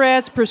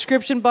cigarettes,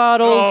 prescription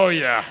bottles. Oh,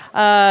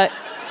 yeah.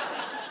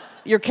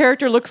 Your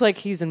character looks like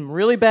he's in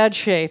really bad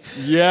shape.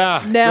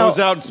 Yeah. Now- Goes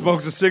out and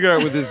smokes a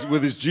cigarette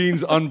with his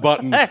jeans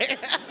unbuttoned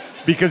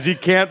because he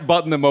can't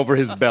button them over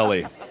his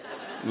belly.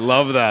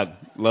 Love that.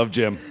 Love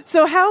Jim.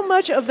 So how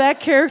much of that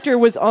character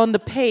was on the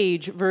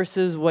page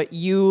versus what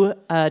you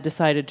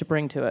decided to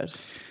bring to it?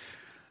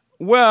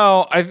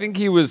 Well, I think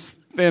he was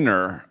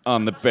thinner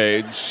on the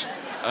page.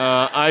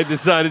 I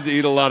decided to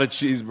eat a lot of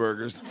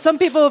cheeseburgers. Some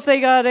people, if they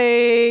got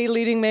a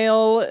leading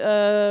male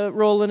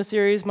role in a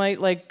series,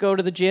 might go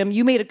to the gym.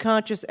 You made a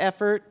conscious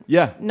effort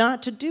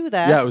not to do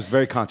that. Yeah, it was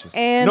very conscious.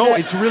 And, no,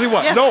 it's really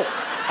what? yeah. No,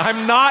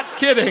 I'm not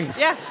kidding.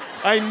 Yeah.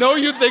 I know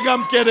you think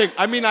I'm kidding.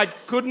 I mean, I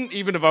couldn't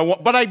even if I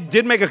want. But I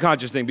did make a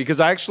conscious thing because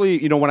I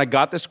actually, when I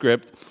got the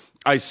script,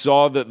 I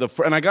saw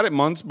and I got it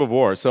months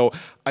before. So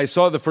I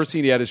saw the first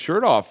scene, he had his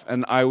shirt off,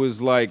 and I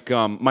was like,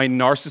 my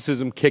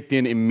narcissism kicked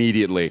in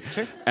immediately.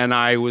 Sure. And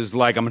I was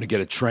like, I'm going to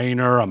get a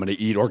trainer, I'm going to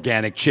eat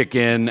organic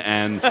chicken,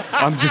 and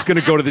I'm just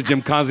going to go to the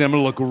gym constantly, I'm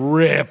going to look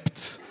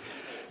ripped.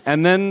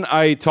 And then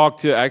I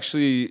talked to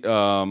actually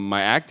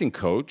my acting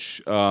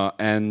coach,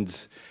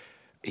 and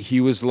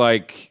he was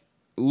like,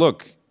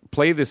 look,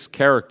 play this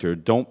character,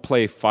 don't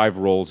play 5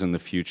 roles in the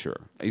future.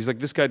 He's like,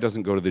 this guy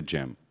doesn't go to the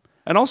gym.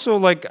 And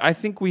also, I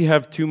think we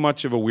have too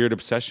much of a weird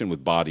obsession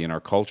with body in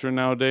our culture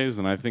nowadays,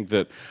 and I think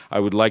that I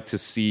would like to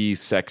see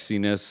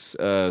sexiness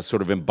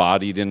sort of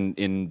embodied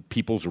in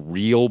people's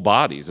real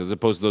bodies, as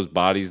opposed to those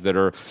bodies that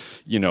are,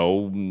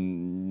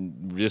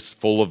 just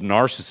full of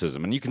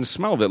narcissism. And you can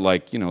smell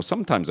that,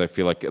 sometimes I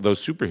feel like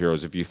those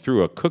superheroes, if you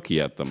threw a cookie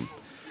at them,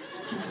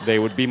 they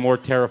would be more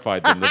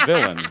terrified than the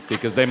villain,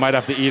 because they might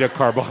have to eat a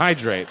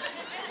carbohydrate.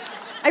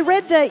 I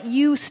read that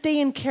you stay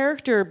in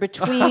character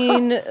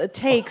between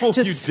takes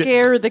to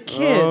scare the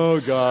kids. Oh,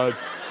 God.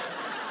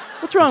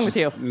 What's wrong with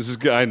you? This is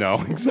good. I know,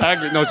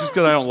 exactly. No, it's just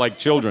because I don't like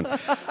children.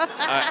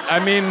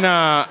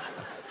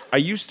 I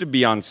used to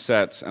be on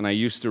sets, and I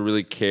used to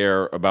really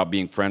care about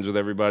being friends with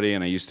everybody,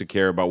 and I used to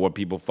care about what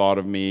people thought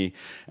of me,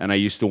 and I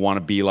used to want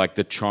to be like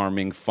the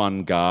charming,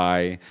 fun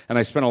guy, and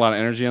I spent a lot of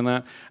energy on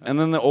that. And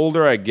then the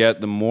older I get,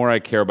 the more I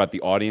care about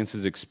the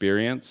audience's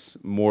experience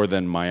more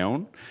than my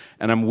own,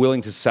 and I'm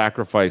willing to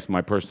sacrifice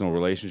my personal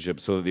relationship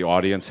so that the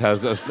audience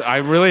has I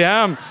really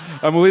am.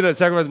 I'm willing to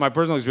sacrifice my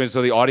personal experience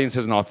so the audience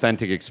has an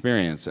authentic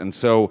experience. And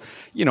so,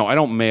 I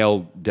don't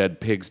mail dead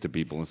pigs to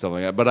people and stuff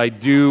like that, but I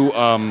do...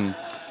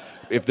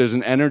 if there's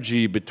an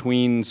energy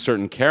between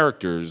certain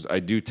characters, I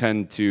do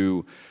tend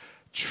to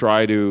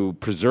try to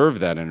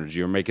preserve that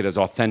energy or make it as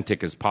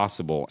authentic as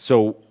possible.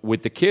 So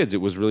with the kids,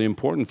 it was really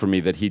important for me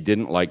that he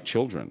didn't like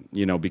children,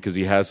 because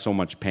he has so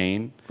much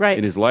pain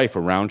in his life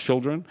around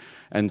children.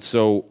 And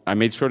so I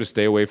made sure to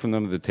stay away from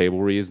them at the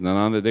table reads. And then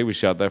on the day we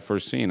shot that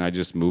first scene, I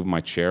just moved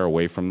my chair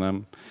away from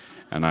them,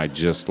 and I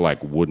just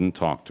wouldn't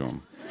talk to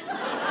them.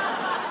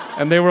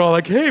 And they were all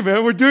like, "Hey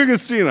man, we're doing a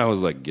scene." I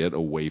was like, "Get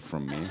away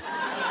from me."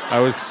 I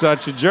was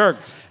such a jerk.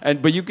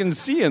 But you can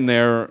see in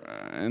their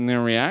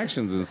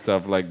reactions and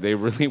stuff, they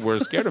really were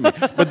scared of me.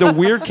 But the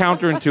weird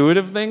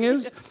counterintuitive thing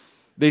is,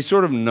 they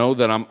sort of know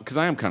that because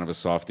I am kind of a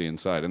softie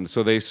inside, and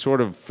so they sort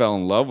of fell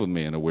in love with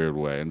me in a weird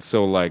way. And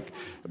so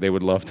they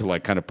would love to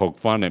kind of poke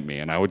fun at me,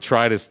 and I would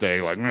try to stay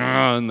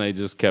and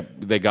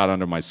they got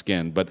under my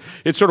skin. But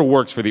it sort of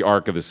works for the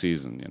arc of the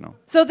season,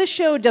 So this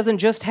show doesn't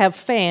just have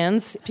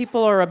fans;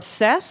 people are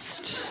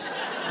obsessed.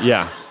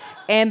 Yeah.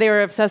 And they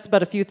were obsessed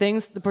about a few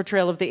things. The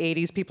portrayal of the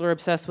 80s, people are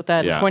obsessed with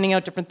that. Yeah. And pointing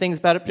out different things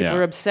about it. People Yeah.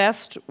 are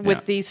obsessed with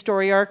Yeah. the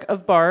story arc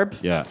of Barb.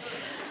 Yeah.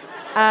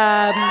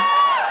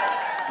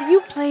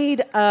 You've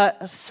played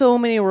so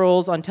many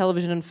roles on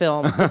television and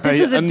film. But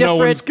this is a And different...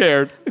 no one's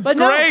cared. It's but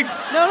great.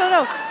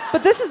 No.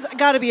 But this has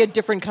got to be a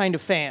different kind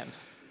of fan.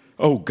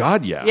 Oh,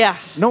 God, yeah. Yeah.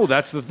 No,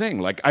 that's the thing.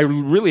 Like, I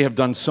really have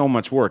done so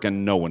much work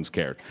and no one's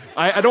cared.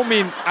 I do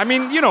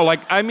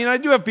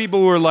have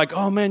people who are like,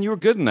 oh, man, you were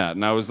good in that.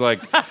 And I was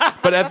like,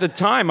 but at the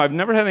time, I've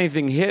never had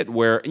anything hit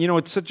where,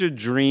 it's such a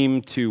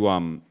dream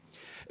to,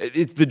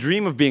 it's the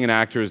dream of being an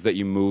actor is that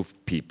you move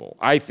people.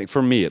 I think,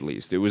 for me at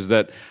least, it was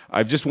that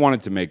I've just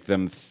wanted to make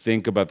them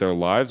think about their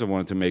lives. I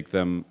wanted to make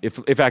them,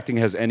 if acting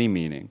has any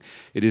meaning,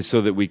 it is so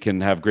that we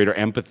can have greater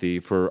empathy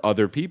for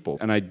other people.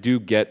 And I do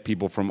get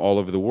people from all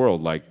over the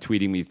world, like,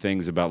 tweeting me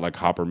things about, like,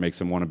 Hopper makes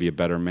them want to be a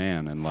better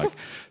man and, like,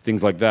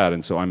 things like that.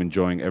 And so I'm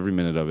enjoying every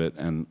minute of it.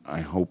 And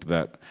I hope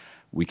that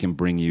we can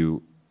bring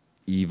you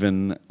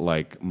even,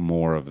 like,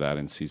 more of that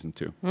in season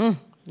 2.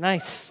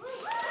 Nice.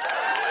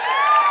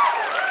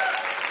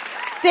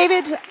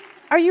 David,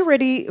 are you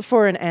ready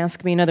for an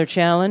Ask Me Another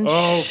challenge?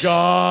 Oh,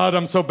 God,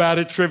 I'm so bad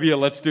at trivia.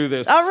 Let's do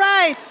this. All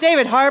right,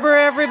 David Harbour,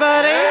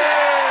 everybody.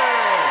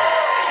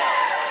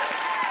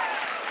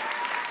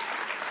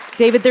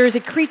 David, there is a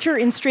creature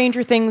in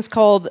Stranger Things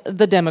called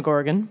the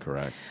Demogorgon.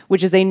 Correct.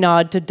 Which is a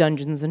nod to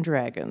Dungeons and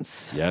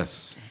Dragons.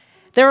 Yes.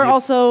 There are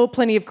also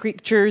plenty of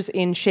creatures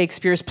in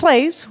Shakespeare's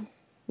plays,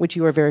 which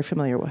you are very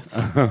familiar with.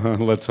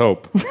 Let's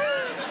hope.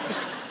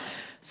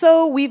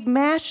 So we've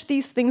mashed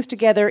these things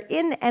together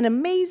in an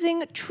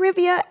amazing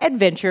trivia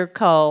adventure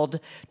called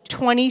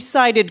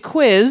 20-Sided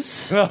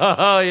Quiz.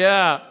 Oh,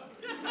 yeah.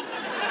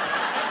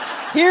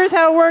 Here's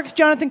how it works.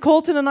 Jonathan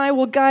Colton and I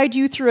will guide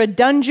you through a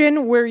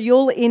dungeon where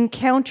you'll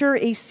encounter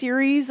a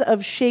series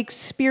of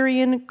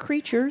Shakespearean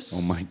creatures.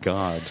 Oh, my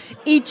God.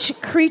 Each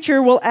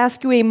creature will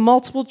ask you a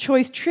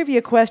multiple-choice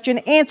trivia question.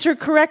 Answer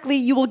correctly,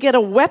 you will get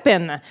a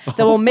weapon that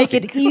will make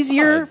it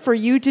easier for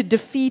you to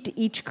defeat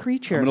each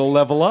creature. I'm going to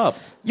level up.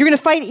 You're going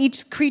to fight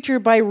each creature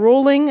by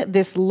rolling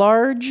this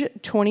large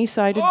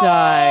 20-sided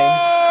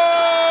die.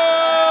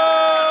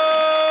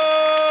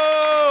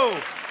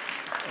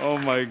 Oh,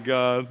 my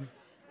God.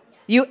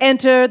 You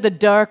enter the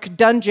dark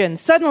dungeon.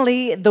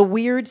 Suddenly, the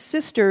weird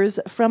sisters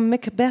from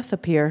Macbeth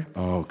appear.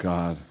 Oh,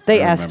 God.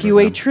 They I ask you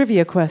remember a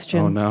trivia question.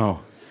 Oh, no.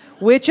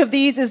 Which of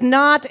these is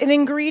not an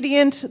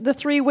ingredient the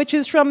three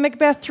witches from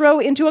Macbeth throw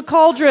into a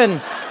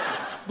cauldron?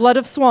 Blood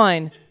of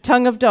swine,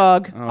 tongue of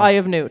dog, eye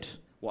of newt.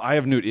 Well, Eye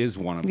of Newt is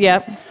one of them.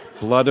 Yep.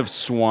 Blood of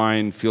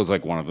swine feels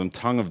like one of them.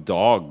 Tongue of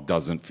dog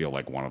doesn't feel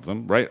like one of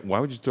them, right?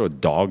 Why would you throw a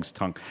dog's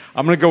tongue?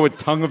 I'm going to go with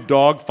tongue of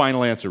dog.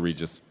 Final answer,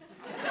 Regis.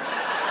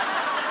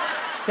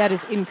 That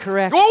is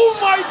incorrect. Oh,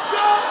 my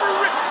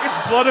God!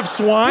 It's blood of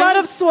swine? Blood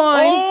of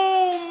swine.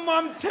 Oh,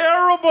 I'm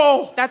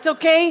terrible. That's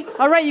okay.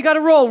 All right, you got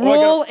to roll.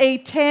 Roll a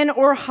 10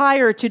 or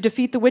higher to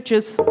defeat the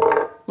witches.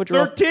 Which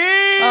 13!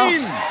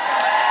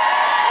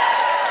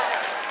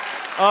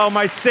 Oh,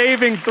 my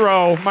saving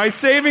throw. My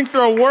saving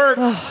throw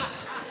worked.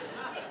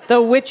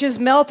 The witches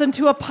melt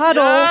into a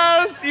puddle.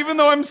 Yes, even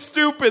though I'm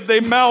stupid, they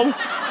melt.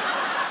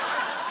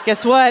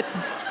 Guess what?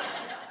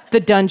 The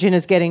dungeon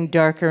is getting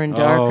darker and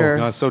darker. Oh,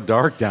 God, it's so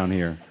dark down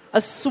here.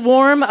 A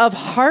swarm of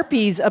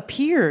harpies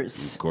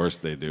appears. Of course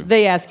they do.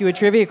 They ask you a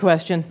trivia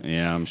question.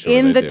 Yeah, I'm sure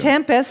In they The do.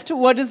 Tempest,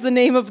 what is the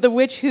name of the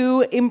witch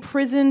who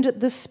imprisoned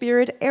the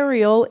spirit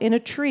Ariel in a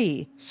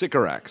tree?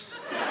 Sycorax.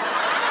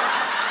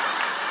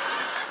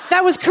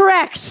 That was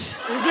correct. Is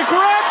it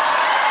correct?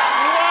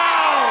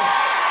 Wow!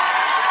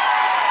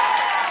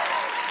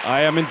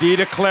 I am indeed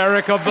a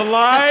cleric of the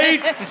light.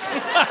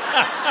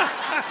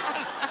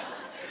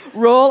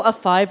 Roll a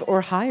 5 or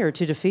higher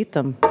to defeat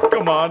them.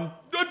 Come on.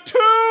 A 2!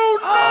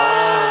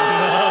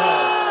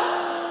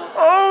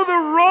 Oh,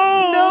 the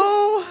rolls!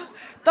 No!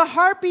 The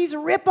harpies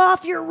rip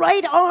off your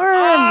right arm.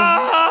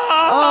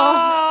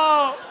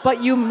 Oh,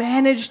 but you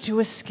managed to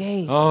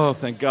escape. Oh,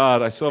 thank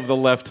God. I still have the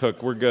left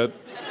hook. We're good.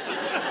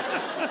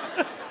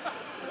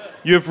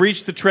 You have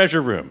reached the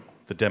treasure room.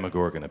 The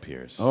Demogorgon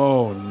appears.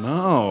 Oh,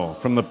 no.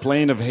 From the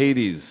plane of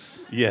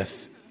Hades.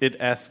 Yes, it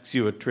asks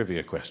you a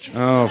trivia question.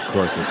 Oh, of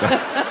course it does.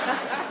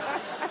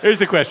 Here's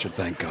the question.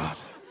 Thank God.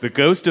 The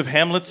ghost of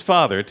Hamlet's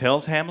father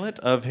tells Hamlet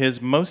of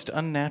his most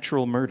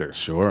unnatural murder.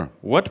 Sure.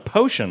 What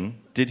potion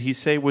did he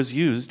say was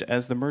used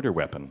as the murder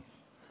weapon?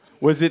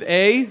 Was it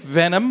A,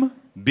 venom,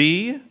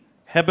 B,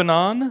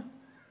 Hebanon,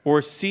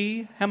 or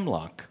C,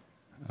 hemlock?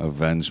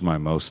 Avenge my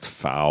most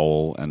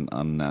foul and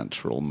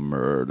unnatural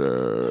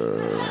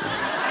murder.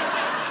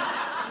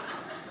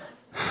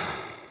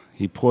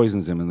 He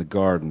poisons him in the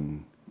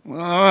garden.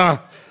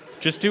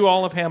 Just do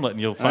all of Hamlet and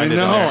you'll find it.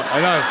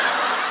 I know.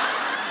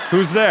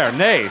 Who's there?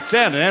 Nay,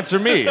 stand and answer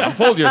me.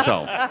 Unfold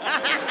yourself.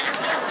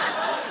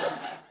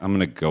 I'm going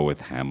to go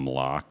with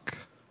hemlock.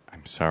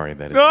 I'm sorry,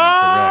 that is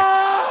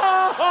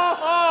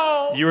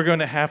incorrect. You are going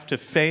to have to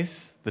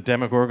face the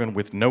Demogorgon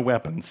with no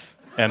weapons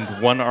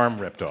and one arm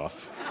ripped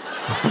off.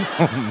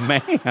 Oh,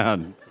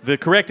 man. The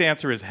correct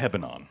answer is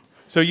Hebanon.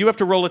 So you have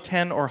to roll a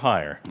 10 or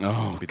higher.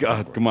 Oh,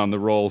 God. Come on, the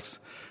rolls.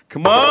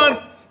 Come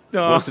on.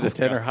 Was it a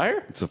 10 or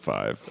higher? It's a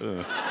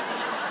 5.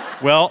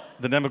 Well,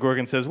 the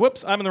Demogorgon says,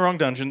 whoops, I'm in the wrong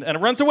dungeon, and it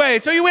runs away,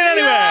 so you win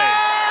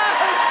anyway!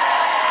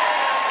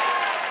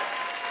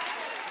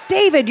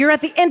 David, you're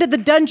at the end of the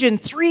dungeon.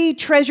 3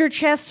 treasure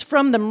chests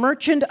from the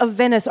Merchant of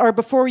Venice are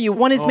before you.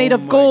 One is made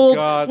of gold,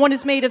 God. one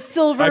is made of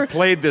silver. I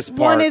played this part.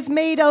 One is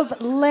made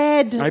of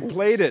lead. I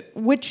played it.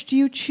 Which do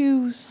you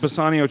choose?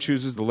 Bassanio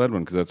chooses the lead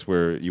one because that's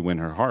where you win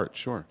her heart,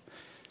 sure.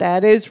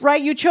 That is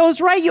right. You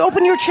chose right. You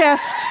open your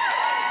chest,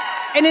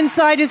 and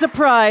inside is a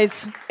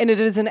prize, and it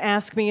is an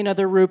Ask Me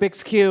Another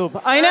Rubik's Cube.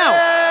 I know.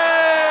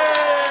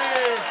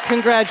 Hey!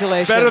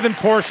 Congratulations. Better than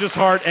Portia's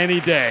heart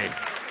any day.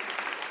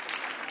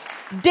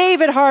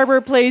 David Harbour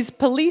plays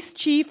Police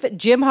Chief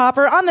Jim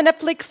Hopper on the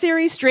Netflix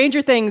series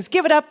Stranger Things.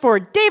 Give it up for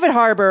David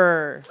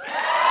Harbour.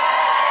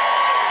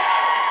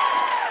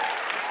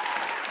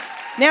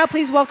 Now,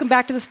 please welcome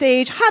back to the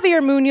stage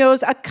Javier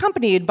Munoz,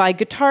 accompanied by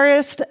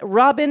guitarist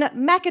Robin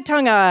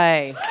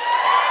Makatungai.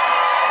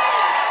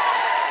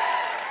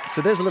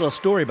 So there's a little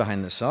story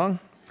behind this song.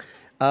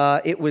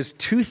 It was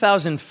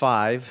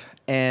 2005,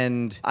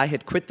 and I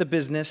had quit the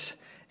business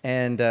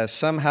and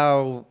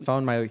somehow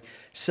found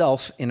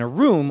myself in a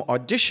room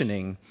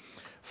auditioning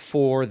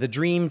for the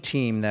dream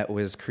team that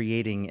was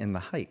creating In the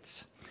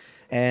Heights.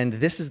 And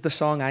this is the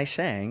song I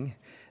sang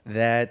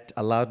that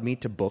allowed me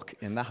to book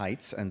In the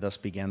Heights and thus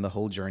began the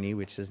whole journey,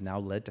 which has now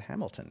led to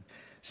Hamilton.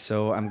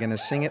 So I'm going to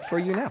sing it for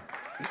you now.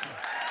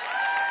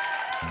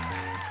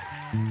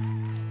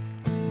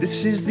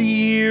 This is the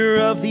year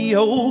of the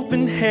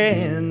open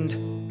hand.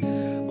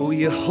 Oh,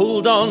 you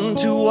hold on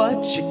to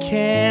what you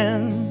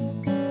can.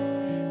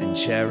 And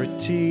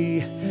charity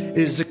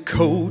is a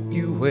coat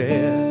you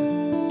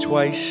wear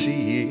twice a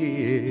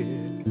year.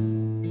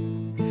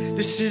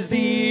 This is the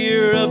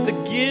year of the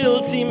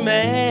guilty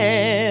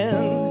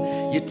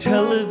man. Your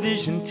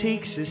television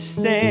takes a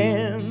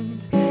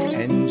stand,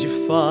 and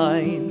you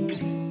find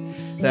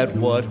that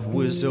what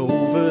was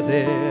over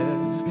there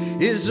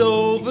is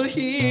over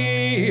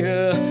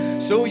here.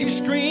 So you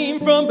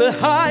scream from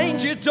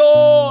behind your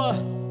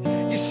door.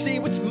 You say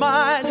what's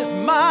mine is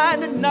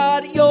mine and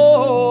not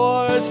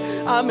yours.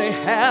 I may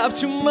have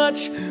too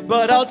much,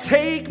 but I'll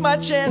take my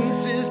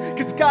chances,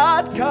 'cause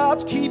God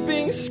cop's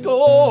keeping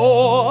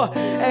score.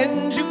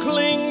 And you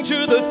cling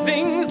to the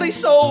things they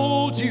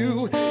sold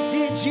you.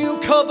 Did you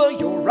cover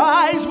your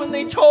eyes when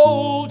they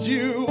told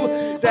you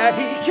that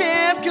he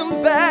can't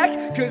come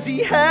back 'cause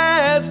he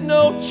has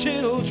no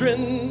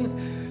children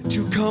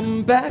to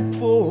come back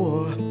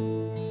for?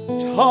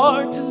 It's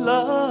hard to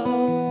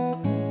love.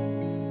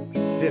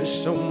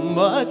 There's so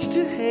much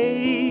to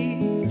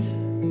hate,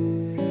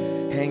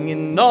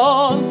 hanging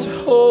on to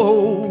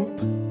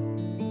hope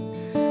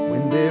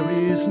when there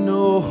is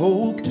no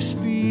hope to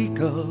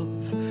speak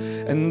of,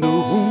 and the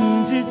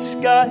wounded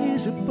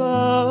skies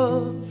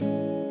above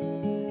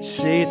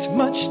say it's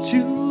much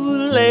too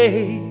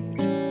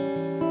late.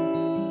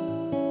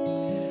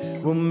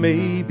 Well,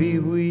 maybe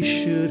we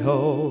should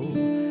all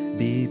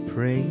be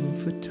praying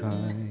for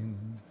time.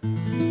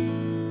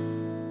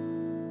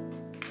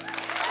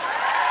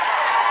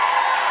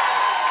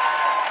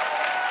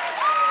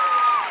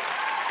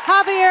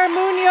 Javier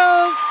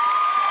Munoz,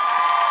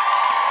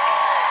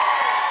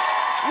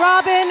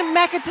 Robin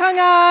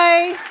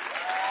Makatungai.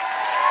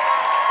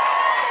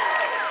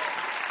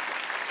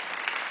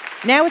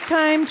 Now it's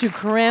time to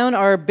crown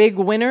our big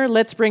winner.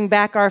 Let's bring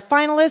back our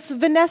finalists,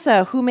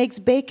 Vanessa, who makes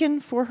bacon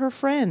for her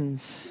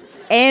friends,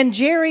 and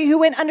Jerry, who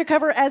went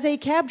undercover as a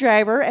cab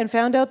driver and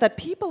found out that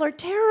people are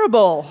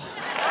terrible.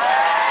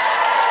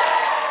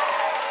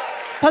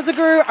 Puzzle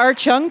Guru Art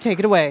Chung, take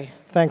it away.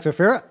 Thanks,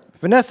 Ophira.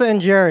 Vanessa and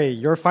Jerry,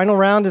 your final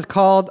round is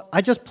called I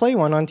Just Play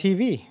One on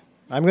TV.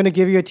 I'm going to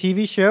give you a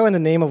TV show and the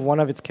name of one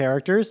of its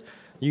characters.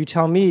 You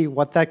tell me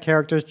what that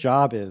character's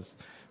job is.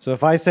 So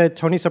if I said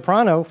Tony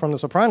Soprano from The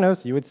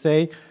Sopranos, you would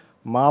say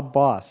mob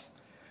boss.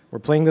 We're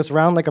playing this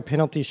round like a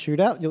penalty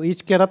shootout. You'll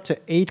each get up to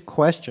 8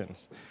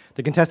 questions.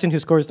 The contestant who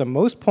scores the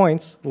most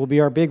points will be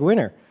our big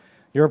winner.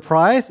 Your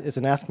prize is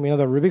an Ask Me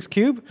Another Rubik's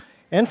Cube,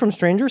 and from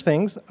Stranger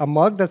Things, a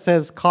mug that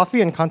says Coffee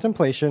and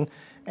Contemplation,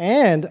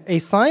 and a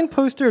signed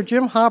poster of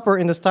Jim Hopper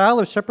in the style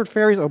of Shepard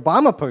Fairey's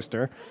Obama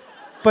poster,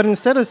 but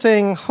instead of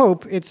saying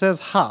hope, it says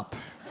hop.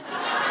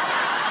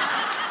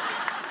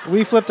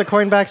 We flipped a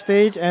coin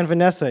backstage, and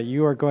Vanessa,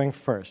 you are going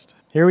first.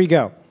 Here we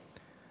go.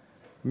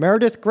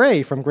 Meredith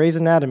Grey from Grey's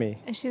Anatomy.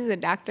 She's a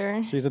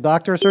doctor. She's a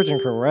doctor, surgeon,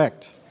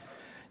 correct.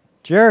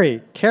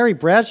 Jerry, Carrie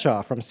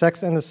Bradshaw from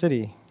Sex and the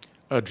City.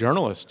 A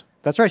journalist.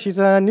 That's right, she's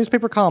a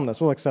newspaper columnist.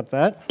 We'll accept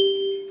that.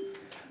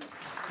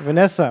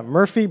 Vanessa,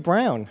 Murphy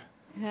Brown.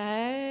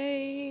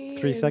 Hey.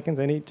 3 seconds,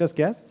 any just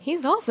guess?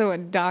 He's also a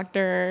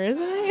doctor,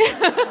 isn't he?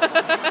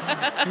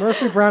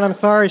 Murphy Brown, I'm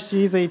sorry,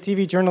 she's a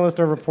TV journalist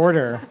or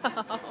reporter.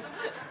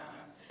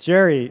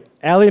 Jerry,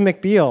 Ally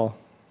McBeal.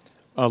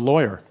 A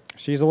lawyer.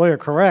 She's a lawyer,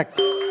 correct.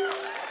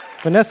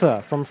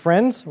 Vanessa, from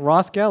Friends,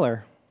 Ross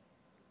Geller.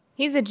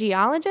 He's a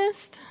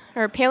geologist.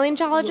 or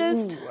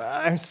paleontologist.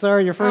 I'm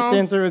sorry, your first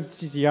answer was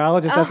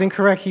geologist. That's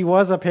incorrect. He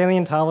was a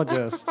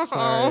paleontologist.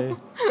 Sorry.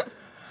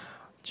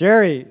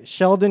 Jerry,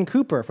 Sheldon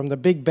Cooper from The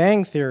Big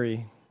Bang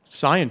Theory.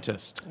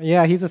 Scientist.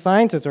 Yeah, he's a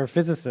scientist or a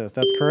physicist.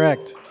 That's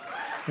correct.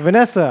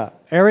 Vanessa,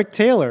 Eric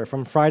Taylor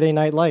from Friday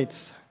Night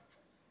Lights.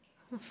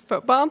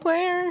 Football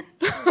player?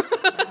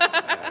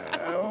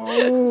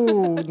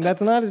 Oh,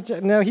 that's not his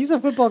job. No, he's a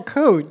football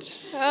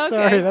coach. Okay.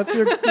 Sorry,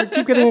 you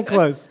keep getting it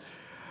close.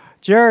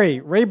 Jerry,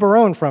 Ray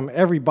Barone from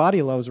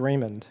Everybody Loves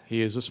Raymond.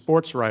 He is a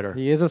sports writer.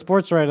 He is a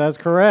sports writer. That's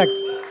correct.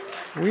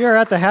 We are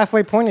at the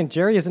halfway point, and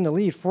Jerry is in the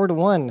lead,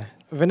 4-1.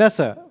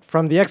 Vanessa,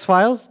 from The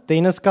X-Files,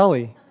 Dana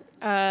Scully.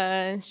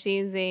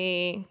 She's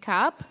a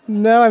cop?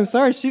 No, I'm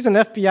sorry. She's an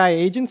FBI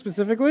agent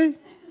specifically.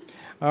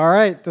 All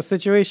right. The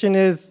situation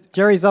is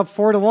Jerry's up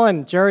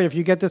 4-1. Jerry, if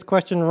you get this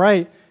question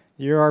right,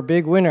 you're our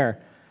big winner.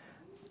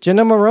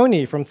 Jenna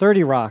Maroney from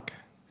 30 Rock.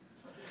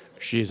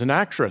 She's an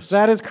actress.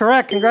 That is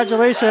correct.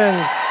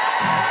 Congratulations.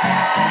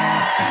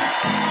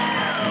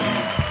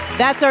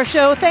 That's our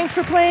show. Thanks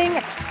for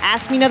playing.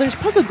 Ask Me Another's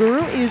puzzle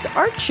guru is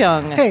Art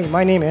Chung. Hey,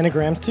 my name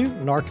anagrams to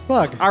Narc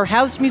Thug. Our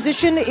house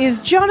musician is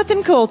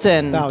Jonathan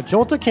Colton. Now,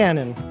 Jolta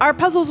Cannon. Our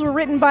puzzles were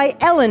written by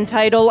Ellen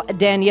Title,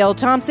 Danielle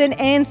Thompson,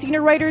 and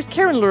senior writers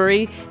Karen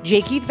Lurie,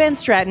 J. Keith Van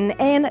Stratton,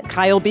 and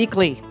Kyle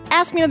Beakley.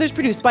 Ask Me Another's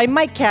produced by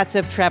Mike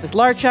Katzeff, Travis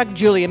Larchuk,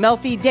 Julia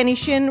Melfi, Denny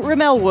Shin,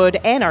 Ramel Wood,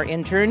 and our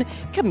intern,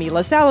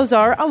 Camila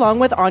Salazar, along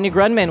with Anya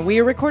Grunman. We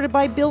are recorded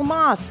by Bill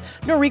Moss,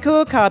 Noriko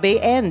Okabe,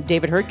 and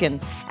David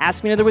Hurtgen.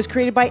 Ask Me Another was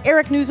created by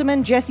Eric Newsom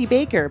and Jesse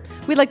Baker.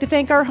 We'd like to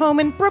thank our home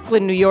in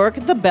Brooklyn, New York,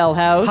 the Bell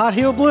House. Hot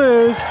Heel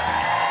Blues.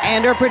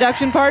 And our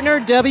production partner,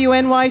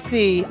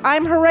 WNYC.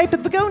 I'm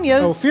Haraipa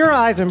Begonias. Ophira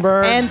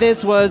Eisenberg. And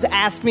this was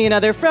Ask Me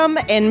Another from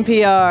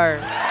NPR.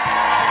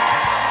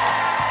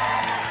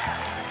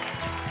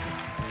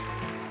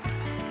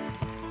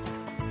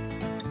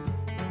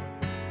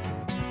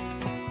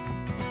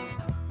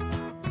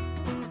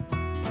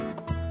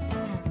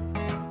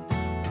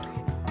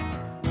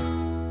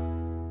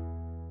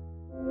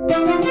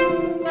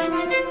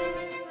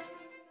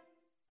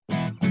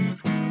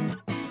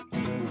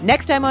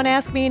 Next time on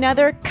Ask Me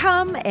Another,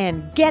 come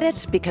and get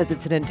it because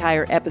it's an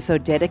entire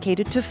episode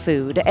dedicated to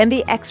food and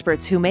the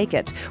experts who make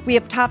it. We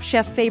have Top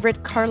Chef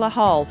favorite Carla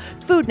Hall,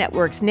 Food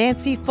Network's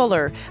Nancy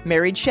Fuller,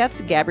 married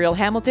chefs Gabrielle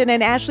Hamilton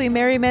and Ashley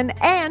Merriman,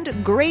 and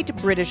Great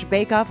British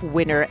Bake Off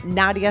winner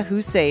Nadia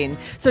Hussein.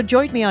 So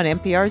join me on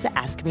NPR's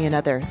Ask Me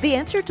Another, the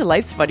answer to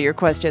life's funnier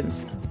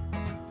questions.